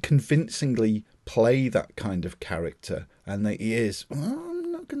 But he can convincingly play that kind of character, and that he is, well,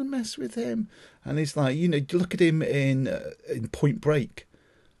 I'm not going to mess with him. And he's like, you know, look at him in Point Break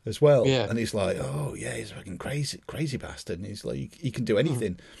as well, and he's like, oh yeah, he's a fucking crazy bastard, and he's like, he can do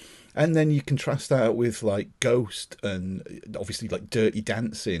anything. And then you contrast that with like Ghost and obviously like Dirty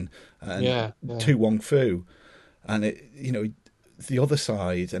Dancing and To Wong Fu, and it, you know, the other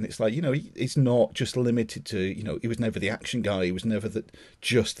side, and it's like, you know, he's not just limited to, you know, he was never the action guy, he was never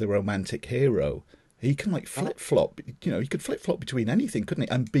just the romantic hero. He can like flip-flop, you know, he could flip-flop between anything, couldn't he?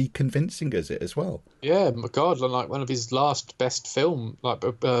 And be convincing as it as well. Yeah, my God, like one of his last best film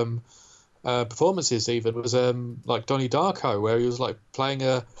performances even was like Donnie Darko, where he was like playing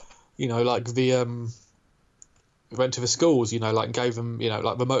a, you know, like the went to the schools, you know, like gave them, you know,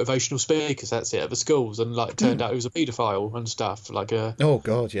 like the motivational speakers, that's it, at the schools, and like turned out he was a paedophile and stuff, like oh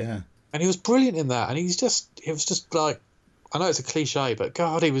God, yeah. And he was brilliant in that, and it was just like, I know it's a cliche, but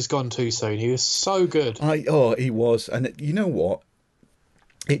God, he was gone too soon. He was so good. He was. And you know what?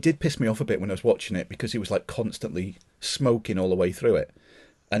 It did piss me off a bit when I was watching it, because he was like constantly smoking all the way through it.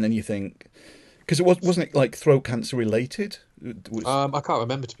 And then you think, because wasn't it like throat cancer related? I can't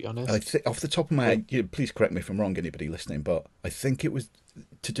remember, to be honest. Off the top of my head, please correct me if I'm wrong, anybody listening, but I think it was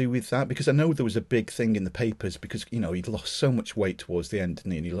to do with that, because I know there was a big thing in the papers, because, you know, he'd lost so much weight towards the end,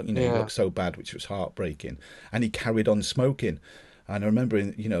 and he looked so bad, which was heartbreaking, and he carried on smoking. And I remember,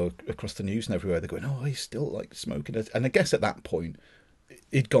 you know, across the news and everywhere, they're going, oh, he's still like smoking. And I guess at that point,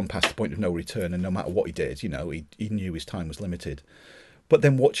 he'd gone past the point of no return, and no matter what he did, you know, he knew his time was limited. But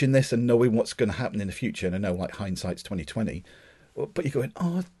then watching this and knowing what's going to happen in the future, and I know like hindsight's 2020, but you're going,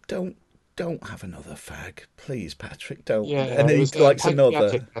 oh, don't have another fag, please, Patrick, don't. Yeah, and then he likes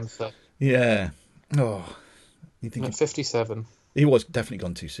another. Cancer. Yeah. Oh, you think like 57. He was definitely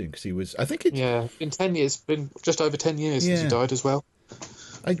gone too soon, because he was. I think in 10 years, been just over 10 years since he died as well.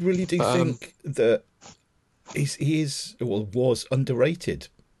 I really do think that he was underrated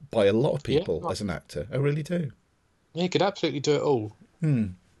by a lot of people as an actor. I really do. Yeah, he could absolutely do it all.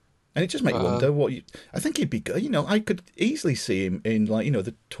 And it just makes you wonder I think he'd be good. You know, I could easily see him in, like, you know,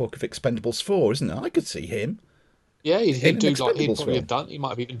 the talk of Expendables 4, isn't it? I could see him. Yeah, he'd do like he'd probably have done. He might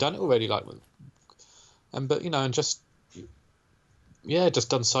have even done it already, like, but you know, and just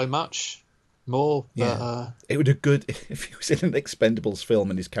done so much more. Yeah, it would have good if he was in an Expendables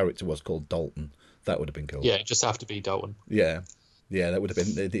film and his character was called Dalton. That would have been cool. Yeah, it just have to be Dalton. Yeah, that would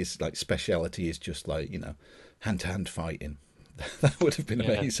have been his like speciality is just like, you know, hand-to-hand fighting. That would have been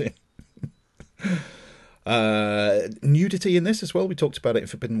amazing. Nudity in this as well. We talked about it in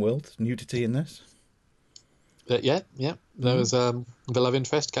Forbidden World. Nudity in this. Yeah. There was the love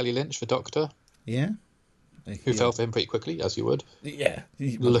interest, Kelly Lynch, the Doctor. Yeah. Who fell for him pretty quickly, as you would. Yeah.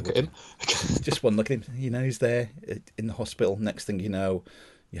 Look at him. Just one look at him. You know, he's there in the hospital. Next thing you know,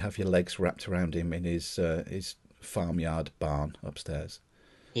 you have your legs wrapped around him in his farmyard barn upstairs.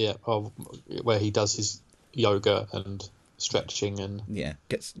 Yeah, where he does his yoga and stretching and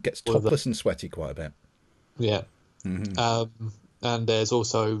gets topless and sweaty quite a bit. Yeah. And there's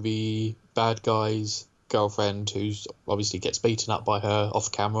also the bad guy's girlfriend, who's obviously gets beaten up by her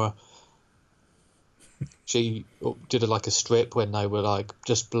off camera. She did like a strip when they were like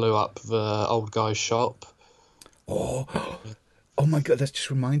just blew up the old guy's shop. Oh my God! That's just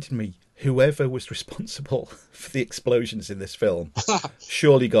reminded me. Whoever was responsible for the explosions in this film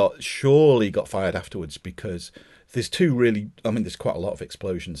surely got fired afterwards, because there's two really. I mean, there's quite a lot of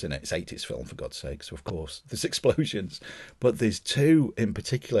explosions in it. It's 80s film, for God's sake. So of course there's explosions, but there's two in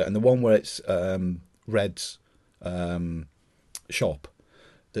particular, and the one where it's Red's shop,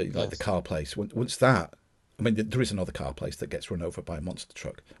 the car place. Once that. I mean, there is another car place that gets run over by a monster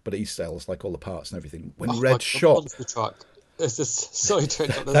truck, but he sells like all the parts and everything. When Red's shop, monster truck. There's this, sorry to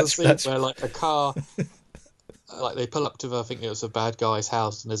interrupt. There's a scene where like a car, like they pull up to, I think it was a bad guy's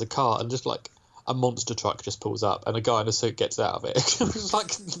house, and there's a car, and just like a monster truck just pulls up, and a guy in a suit gets out of it. It's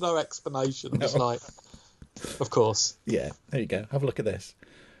like no explanation. Just like, of course. Yeah, there you go. Have a look at this.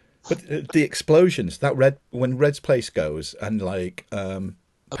 But the explosions, when Red's place goes, and like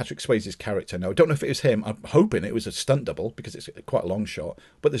Patrick Swayze's character. Now, I don't know if it was him. I'm hoping it was a stunt double, because it's quite a long shot.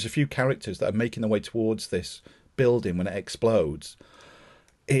 But there's a few characters that are making their way towards this building when it explodes.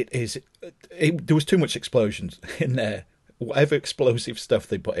 There was too much explosions in there. Whatever explosive stuff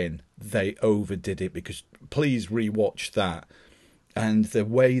they put in, they overdid it, because please rewatch that. And the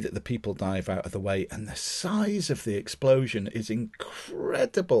way that the people dive out of the way, and the size of the explosion is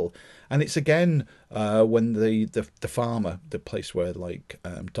incredible. And it's again when the farmer, the place where like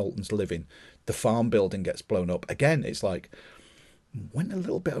Dalton's living, the farm building gets blown up. Again, it's like, went a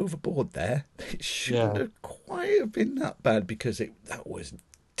little bit overboard there. It shouldn't have quite have been that bad, because that was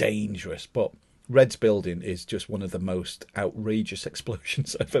dangerous. But Red's building is just one of the most outrageous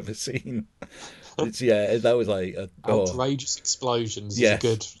explosions I've ever seen. That was like outrageous explosions. Is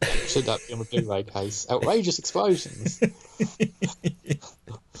good. Should that be on a Blu-ray case? Outrageous explosions.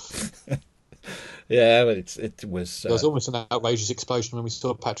 Yeah, but it was. There was almost an outrageous explosion when we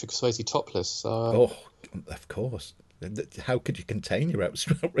saw Patrick Swayze topless. Oh, of course. How could you contain your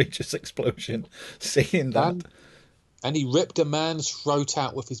outrageous explosion? Seeing that. And he ripped a man's throat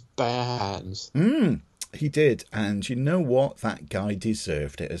out with his bare hands. He did. And you know what? That guy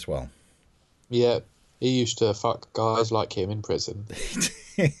deserved it as well. Yeah. He used to fuck guys like him in prison.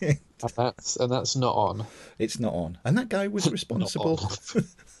 and that's not on. It's not on. And that guy was responsible.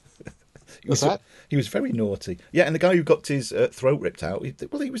 He was very naughty. Yeah, and the guy who got his throat ripped out,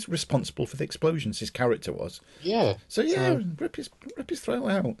 he was responsible for the explosions. His character was. Yeah. So rip his throat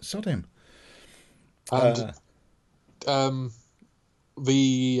out. Sod him. And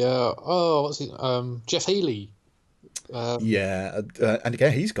Jeff Healey. And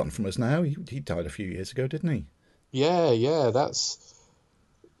again, he's gone from us now. He died a few years ago, didn't he? Yeah.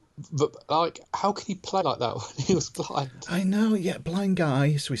 But like, how could he play like that when he was blind? I know, blind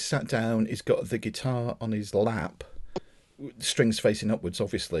guy. So he sat down. He's got the guitar on his lap, strings facing upwards,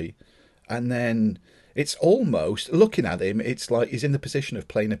 obviously, and then it's almost looking at him. It's like he's in the position of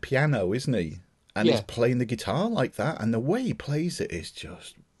playing a piano, isn't he? And he's playing the guitar like that, and the way he plays it is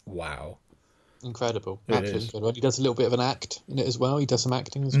just wow. Incredible. Absolutely incredible. He does a little bit of an act in it as well. He does some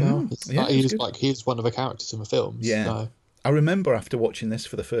acting as well. He's one of the characters in the films. Yeah. So. I remember after watching this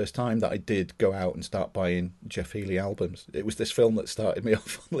for the first time that I did go out and start buying Jeff Healey albums. It was this film that started me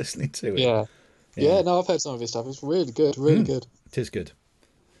off on listening to it. Yeah. No, I've heard some of his stuff. It's really good. Really good. It is good.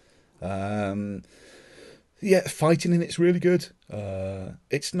 Fighting in it's really good.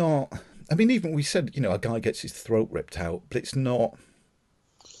 It's not. I mean, even we said, a guy gets his throat ripped out, but it's not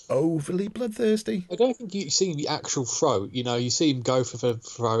overly bloodthirsty. I don't think you see the actual throat. You see him go for the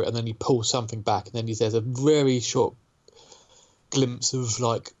throat, and then he pulls something back, and then there's a very short glimpse of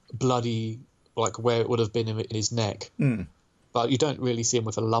like bloody, like where it would have been in his neck. But you don't really see him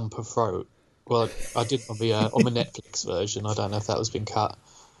with a lump of throat. Well, I did on the Netflix version. I don't know if that was been cut.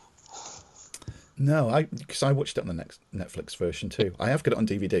 No, because I watched it on the next Netflix version too. I have got it on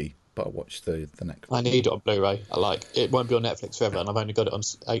DVD, but I watched the next. I need it on Blu-ray. It won't be on Netflix forever, and I've only got it on.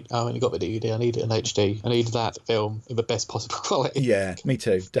 I only got the DVD. I need it in HD. I need that film in the best possible quality. Yeah, me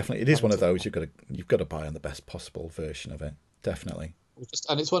too. Definitely, it is one of those you've got to buy on the best possible version of it. Definitely.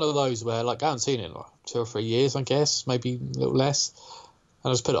 And it's one of those where I haven't seen it in 2 or 3 years, I guess, maybe a little less. And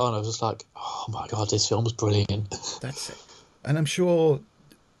I just put it on. I was just like, oh my god, this film's brilliant. That's it. And I'm sure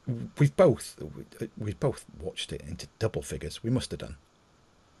we've both watched it into double figures. We must have done.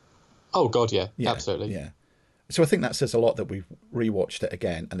 Oh god, yeah, absolutely. Yeah. So I think that says a lot that we've rewatched it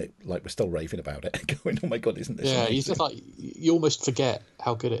again, and we're still raving about it, going, "Oh my god, isn't this?" Yeah, amazing? you just you almost forget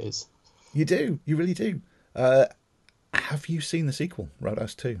how good it is. You do. You really do. Have you seen the sequel,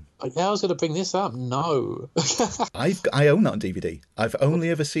 Roadhouse 2? Yeah, I was going to bring this up. No. I own that on DVD. I've only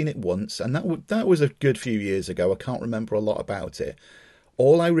ever seen it once, and that was a good few years ago. I can't remember a lot about it.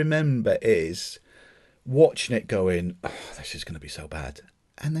 All I remember is watching it going, oh, this is going to be so bad,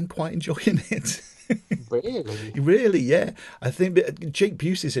 and then quite enjoying it. Really? Really, yeah. I think Jake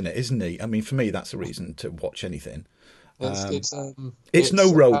Busey's in it, isn't he? I mean, for me, that's a reason to watch anything. It's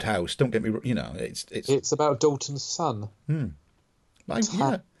no Roadhouse. Don't get me. It's about Dalton's son. Yeah.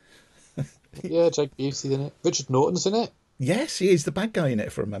 Yeah, Jake Busey's in it. Richard Norton's in it. Yes, he is the bad guy in it,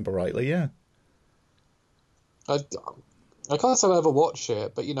 if I remember rightly. Yeah. I can't say I ever watched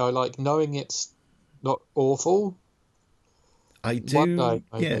it, but like knowing it's not awful. I do. One day,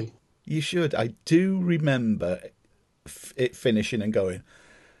 maybe. Yeah, you should. I do remember it finishing and going,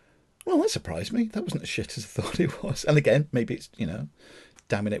 well, that surprised me. That wasn't as shit as I thought it was. And again, maybe it's,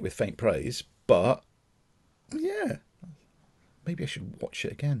 damning it with faint praise, but yeah, maybe I should watch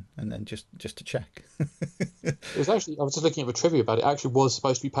it again and then just to check. It was actually, I was just looking at the trivia about it. It actually was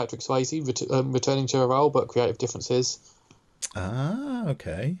supposed to be Patrick Swayze returning to a role, but creative differences. Ah,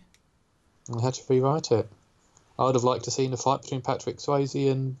 okay. I had to rewrite it. I would have liked to seen a fight between Patrick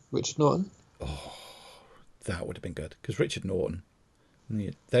Swayze and Richard Norton. Oh, that would have been good, because Richard Norton,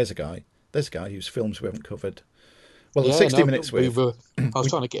 there's a guy whose films we haven't covered. Well, the 60 Minutes with... I was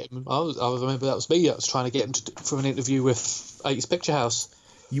trying to get him... I remember that was me. I was trying to get him for an interview with 80s Picture House.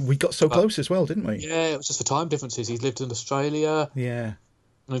 We got so close as well, didn't we? Yeah, it was just for time differences. He's lived in Australia. Yeah.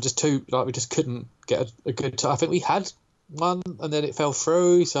 And we just couldn't get a good time. I think we had one, and then it fell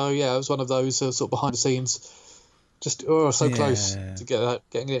through. So, yeah, it was one of those sort of behind the scenes. Just, so close to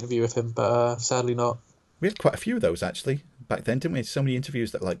getting an interview with him, but sadly not. We had quite a few of those, actually, back then, didn't we? So many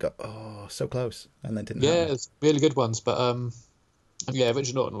interviews that got, so close, and then didn't happen. It's really good ones, but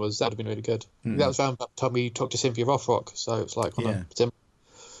Richard Norton that would have been really good. That was around about the time we talked to Cynthia Rothrock, so it's like on a similar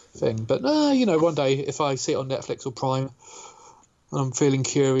thing. But one day if I see it on Netflix or Prime, and I'm feeling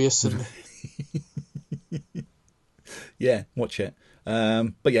curious and yeah, watch it.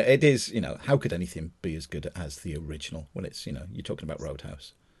 But yeah, it is. How could anything be as good as the original when it's you're talking about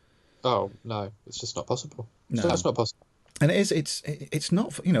Roadhouse? Oh no, it's just not possible. No, that's not possible. And it is. It's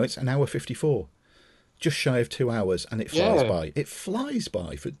not. It's an hour 54, just shy of 2 hours, and it flies by. It flies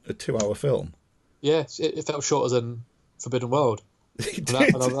by for a 2-hour film. Yeah, it felt shorter than Forbidden World.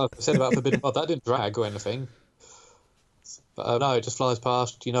 I've said about Forbidden World, that didn't drag or anything. But no, it just flies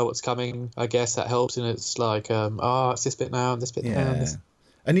past. You know what's coming. I guess that helps, and it's like, it's this bit now and this bit now.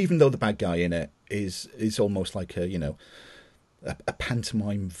 And even though the bad guy in it is almost like a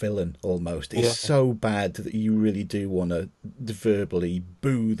pantomime villain almost. He's so bad that you really do want to verbally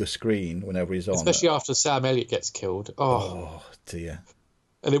boo the screen whenever he's on. Especially after Sam Elliott gets killed. Oh dear.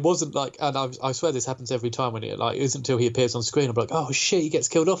 And it wasn't like, and I swear this happens every time when it isn't until he appears on screen. I'm like, oh shit, he gets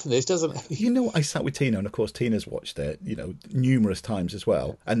killed off in this, doesn't he? I sat with Tina, and of course Tina's watched it, numerous times as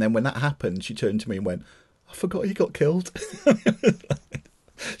well. And then when that happened, she turned to me and went, I forgot he got killed.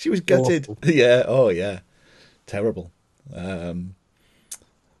 She was gutted. Awful. Yeah. Oh yeah. Terrible. Well,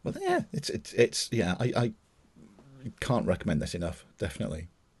 yeah, it's I can't recommend this enough. Definitely.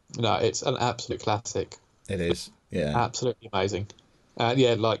 No, it's an absolute classic. It is. Yeah. Absolutely amazing. A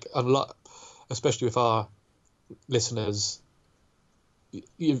lot, especially with our listeners,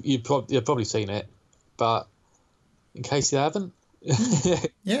 you've probably seen it, but in case you haven't,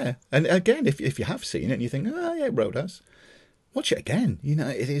 yeah. And again, if you have seen it and you think, Roadhouse, watch it again.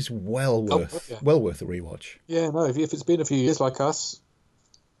 It is well worth a rewatch. Yeah, no, if it's been a few years like us,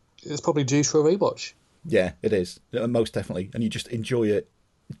 it's probably due for a rewatch. Yeah, it is, most definitely, and you just enjoy it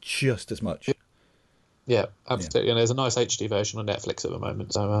just as much. Yeah, absolutely. Yeah. And there's a nice HD version on Netflix at the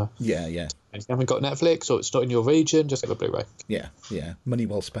moment. So yeah. If you haven't got Netflix or it's not in your region, just get a Blu-ray. Yeah. Money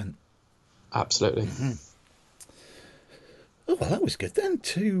well spent. Absolutely. Mm-hmm. Oh well, that was good then.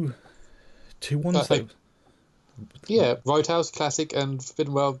 Two ones. Yeah, Roadhouse classic and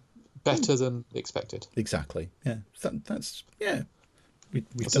Forbidden World better than expected. Exactly. Yeah. That's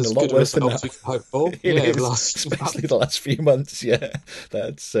We've done a lot worse than that. Hope for. Especially the last few months. Yeah,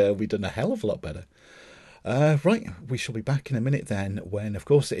 that's we've done a hell of a lot better. Right, we shall be back in a minute then, when of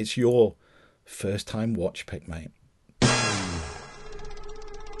course it's your first time watch pick, mate.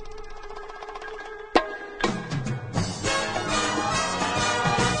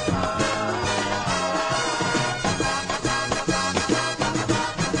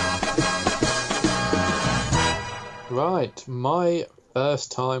 Right, my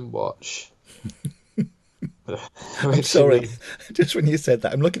first time watch. I'm sorry. Just when you said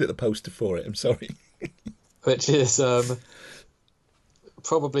that, I'm looking at the poster for it. I'm sorry. Which is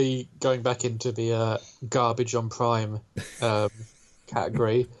probably going back into the garbage on Prime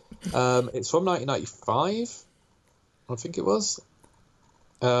category. It's from 1995, I think it was.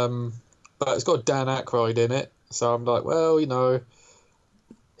 But it's got Dan Aykroyd in it. So I'm like, well,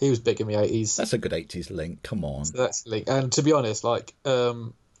 He was big in the 80s. That's a good 80s link. Come on. So that's the link. And to be honest, like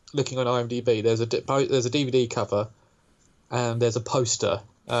looking on IMDb, there's a DVD cover and there's a poster.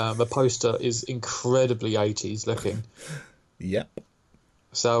 The poster is incredibly 80s looking. Yep.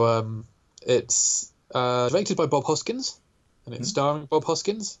 So it's directed by Bob Hoskins, and it's starring Bob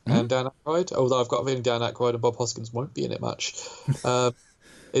Hoskins and Dan Aykroyd, although I've got a feeling Dan Aykroyd and Bob Hoskins won't be in it much.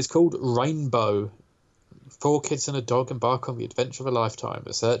 It's called Rainbow. 4 kids and a dog embark on the adventure of a lifetime,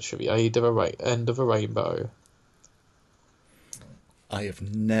 a search for the end of a rainbow. I have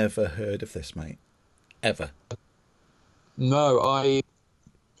never heard of this, mate. Ever. No, I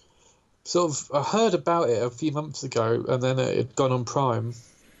heard about it a few months ago, and then it had gone on Prime.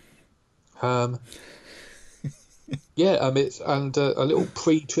 It's a little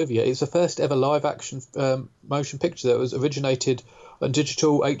pre-trivia. It's the first ever live-action motion picture that was originated on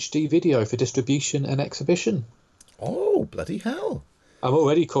digital HD video for distribution and exhibition. Oh, bloody hell! I'm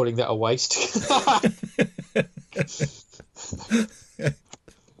already calling that a waste.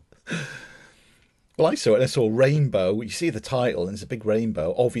 Well, I saw it. I saw Rainbow. You see the title, and it's a big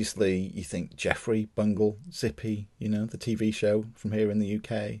rainbow. Obviously, you think Jeffrey Bungle, Zippy, the TV show from here in the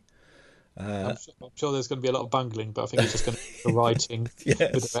UK. I'm sure there's going to be a lot of bungling, but I think it's just going to be the writing, the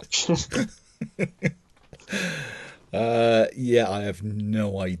direction. I have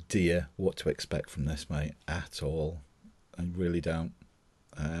no idea what to expect from this, mate, at all. I really don't.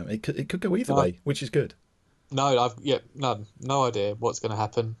 It could go either way, which is good. No, no idea what's going to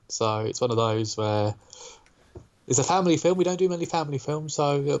happen. So it's one of those where it's a family film. We don't do many family films,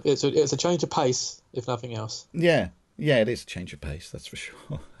 so it's a change of pace, if nothing else. Yeah, it is a change of pace, that's for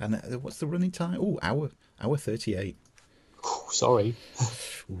sure. And what's the running time? Oh, hour 38. Sorry.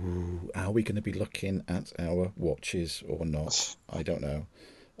 Ooh, are we going to be looking at our watches or not? I don't know.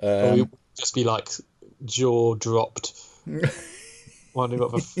 Or we just be like jaw dropped, wondering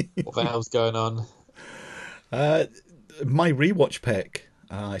what the hell's going on. My rewatch pick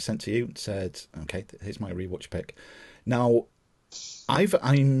I sent to you said, okay, here's my rewatch pick. Now,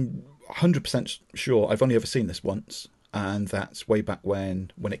 I'm 100% sure I've only ever seen this once, and that's way back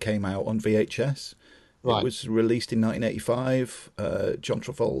when it came out on VHS. Right. It was released in 1985. John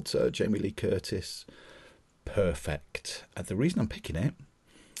Travolta, Jamie Lee Curtis, perfect. And the reason I'm picking it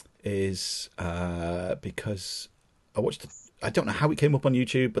is because I don't know how it came up on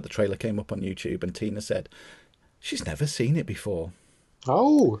YouTube, but the trailer came up on YouTube, and Tina said she's never seen it before.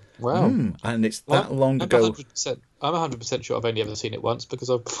 Oh, wow. And it's that long ago. I'm 100% sure I've only ever seen it once because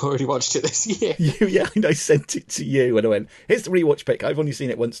I've already watched it this year. And I sent it to you and I went, here's the rewatch pick. I've only seen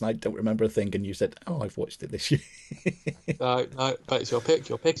it once and I don't remember a thing. And you said, oh, I've watched it this year. No, but it's your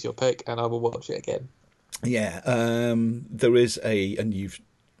pick, and I will watch it again. Yeah, there is and you've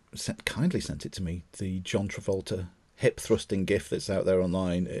kindly sent it to me, the John Travolta hip thrusting gif that's out there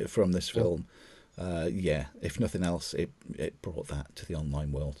online from this film. If nothing else, it brought that to the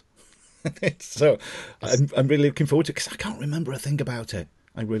online world. So I'm really looking forward to it because I can't remember a thing about it.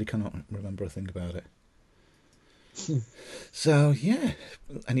 I really cannot remember a thing about it. So,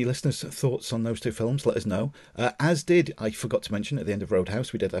 any listeners' thoughts on those two films, let us know. As did, I forgot to mention, at the end of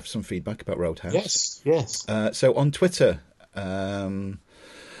Roadhouse, we did have some feedback about Roadhouse. Yes. So on Twitter,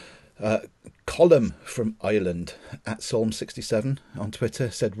 Column from Ireland at Psalm67 on Twitter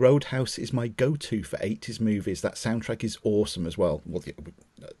said, Roadhouse is my go-to for 80s movies. That soundtrack is awesome as well. Well,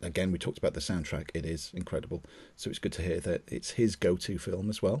 again, we talked about the soundtrack. It is incredible. So it's good to hear that it's his go-to film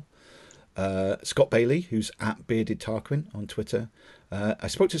as well. Scott Bailey, who's at Bearded Tarquin on Twitter. I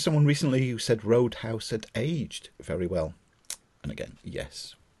spoke to someone recently who said Roadhouse had aged very well. And again,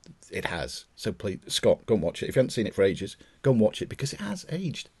 yes, it has. So please, Scott, go and watch it. If you haven't seen it for ages, go and watch it because it has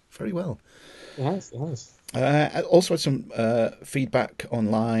aged very well. It has. I also had some feedback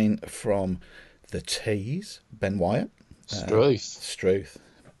online from the Tees, Ben Wyatt, Struth,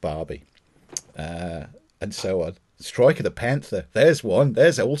 Barbie, and so on. Striker the Panther. There's one.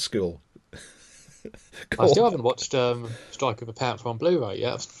 There's old school. I still haven't watched Strike of a Panther on Blu-ray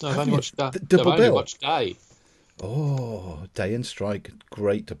yet. I've only watched Double Bill. Watched Day. Oh, Day and Strike,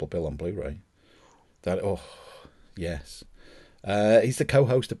 great double bill on Blu-ray. Yes. He's the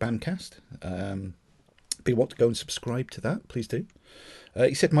co-host of Bamcast. If you want to go and subscribe to that, please do.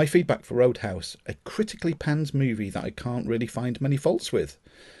 He said, my feedback for Roadhouse, a critically panned movie that I can't really find many faults with.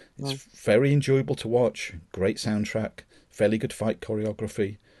 It's very enjoyable to watch, great soundtrack, fairly good fight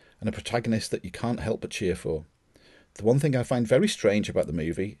choreography, and a protagonist that you can't help but cheer for. The one thing I find very strange about the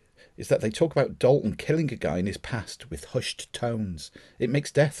movie is that they talk about Dalton killing a guy in his past with hushed tones. It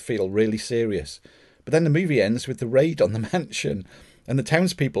makes death feel really serious. But then the movie ends with the raid on the mansion and the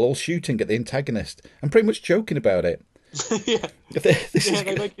townspeople all shooting at the antagonist and pretty much joking about it. Yeah.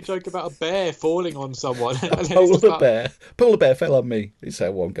 They make a joke about a bear falling on someone. A polar bear fell on me. Is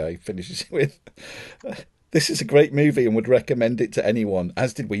how one guy finishes it with. This is a great movie and would recommend it to anyone,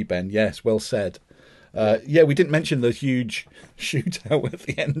 as did we, Ben. Yes, well said. Yeah, we didn't mention the huge shootout at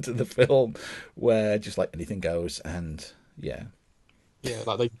the end of the film where just like anything goes, and yeah. Yeah,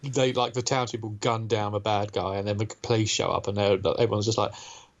 like they like the townspeople gun down a bad guy, and then the police show up, and everyone's just like,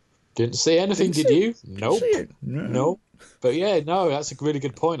 "Didn't see anything, did you?" Nope. No. But yeah, no, that's a really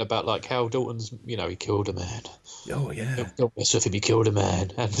good point about like how Dalton's, he killed a man. Oh yeah. Don't mess with him, he killed a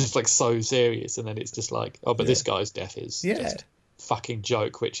man, and it's like so serious, and then it's just like, oh, but this guy's death is just fucking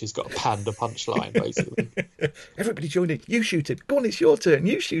joke, which has got a panda punchline basically. Everybody join in. You shoot him. Go on, it's your turn.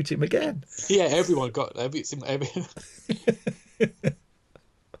 You shoot him again. Yeah, everyone got every.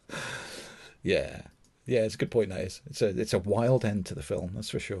 Yeah, it's a good point. That is. It's a wild end to the film. That's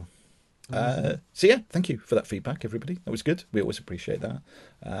for sure. So yeah, thank you for that feedback, everybody. That was good. We always appreciate that.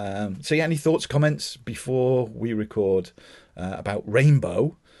 So yeah, any thoughts, comments before we record about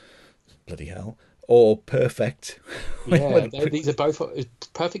Rainbow? Bloody hell. Or Perfect. Yeah, these are both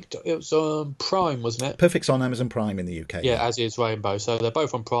Perfect. It was on Prime, wasn't it? Perfect's on Amazon Prime in the UK. Yeah, as is Rainbow. So they're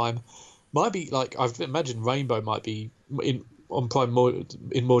both on Prime. Might be like I've imagined Rainbow might be on Prime more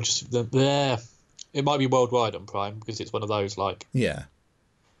just there. It might be worldwide on Prime because it's one of those like yeah.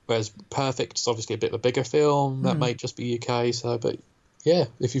 Whereas Perfect's obviously a bit of a bigger film that may just be UK. So, but yeah,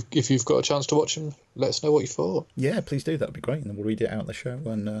 if you've got a chance to watch them, let us know what you thought. Yeah, please do. That would be great, and then we'll read it out on the show.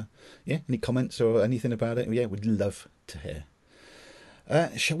 And yeah, any comments or anything about it? Yeah, we'd love to hear.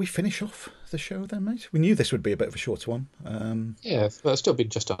 Shall we finish off the show then, mate? We knew this would be a bit of a shorter one. Yeah, but it'll still be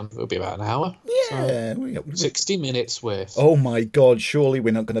it'll be about an hour. Yeah, so 60 minutes worth. Oh my God! Surely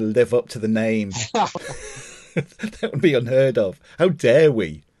we're not going to live up to the name. That would be unheard of. How dare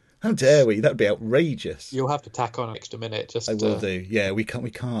we? How dare we? That would be outrageous. You'll have to tack on an extra minute. I will do. Yeah, we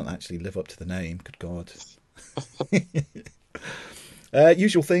can't actually live up to the name. Good God.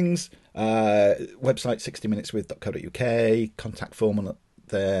 Usual things. Website 60minuteswith.co.uk. Contact form on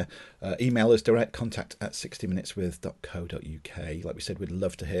there. Email us direct, contact@60minuteswith.co.uk. Like we said, we'd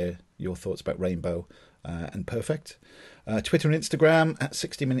love to hear your thoughts about Rainbow and Perfect. Twitter and Instagram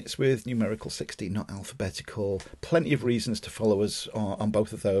 @60minuteswith, numerical 60, not alphabetical. Plenty of reasons to follow us on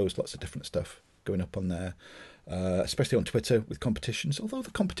both of those. Lots of different stuff going up on there, especially on Twitter with competitions, although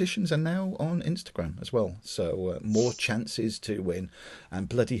the competitions are now on Instagram as well, so more chances to win. And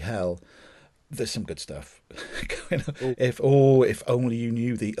bloody hell, there's some good stuff going on. If only you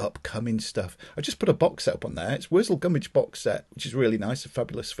knew the upcoming stuff. I just put a box set up on there. It's Wurzel Gummidge box set, which is really nice, of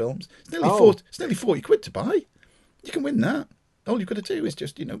fabulous films. It's nearly 40 quid to buy. You can win that. All you've got to do is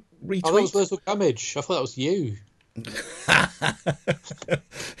just, retweet. Oh, that was Wurzel Gummidge. I thought that was you.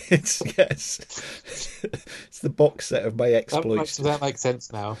 It's the box set of my exploits. That makes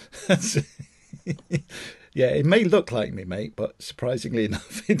sense now. Yeah, it may look like me, mate, but surprisingly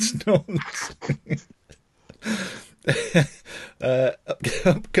enough, it's not.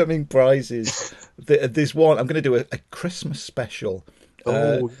 Upcoming prizes. There's one. I'm going to do a Christmas special.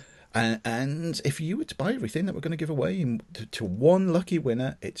 And if you were to buy everything that we're going to give away to one lucky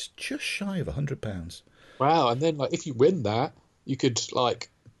winner, it's just shy of £100. Wow! And then, if you win that, you could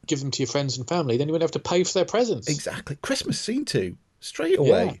give them to your friends and family. Then you wouldn't have to pay for their presents. Exactly. Christmas scene too, straight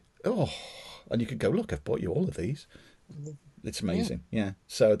away. Yeah. Oh, and you could go, look, I've bought you all of these. It's amazing. Yeah.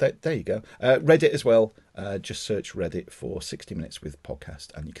 So there you go. Reddit as well. Just search Reddit for 60 Minutes with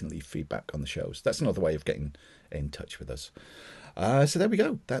Podcast, and you can leave feedback on the shows. That's another way of getting in touch with us. So there we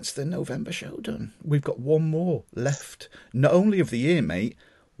go. That's the November show done. We've got one more left, not only of the year, mate,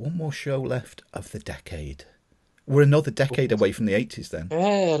 one more show left of the decade. We're another decade away from the 80s then.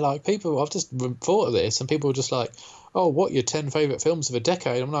 Yeah, people, I've just thought of this, and people are just like, oh, what are your 10 favourite films of a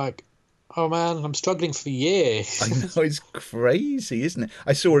decade? I'm like, oh man, I'm struggling for years. I know, it's crazy, isn't it?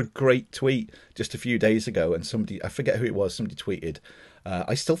 I saw a great tweet just a few days ago, and somebody, I forget who it was, somebody tweeted,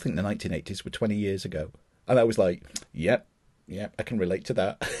 I still think the 1980s were 20 years ago. And I was like, yep, I can relate to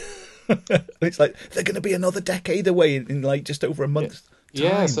that. It's like, they're going to be another decade away in just over a month.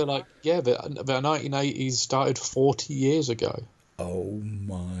 Yeah, so the 1980s started 40 years ago. Oh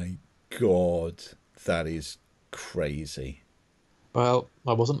my God, that is crazy. Well,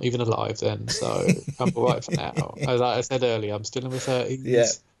 I wasn't even alive then, so I'm all right for now. As I said earlier, I'm still in my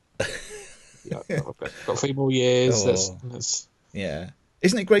 30s. Yeah. I've got 3 more years. Oh. Yeah.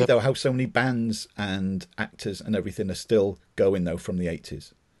 Isn't it great, though, how so many bands and actors and everything are still going, though, from the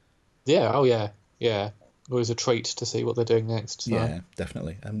 80s? Yeah, oh yeah. Always a treat to see what they're doing next. So. Yeah,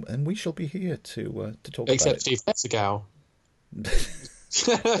 definitely. And we shall be here to talk Except about it. Steve Metzegal.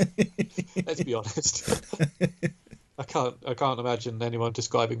 Let's be honest. I can't imagine anyone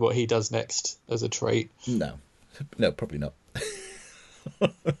describing what he does next as a trait. No, probably not.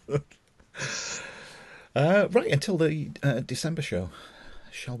 Right, until the December show,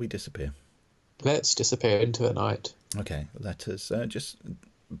 shall we disappear? Let's disappear into the night. Okay, let us just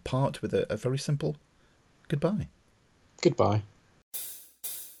part with a very simple goodbye. Goodbye.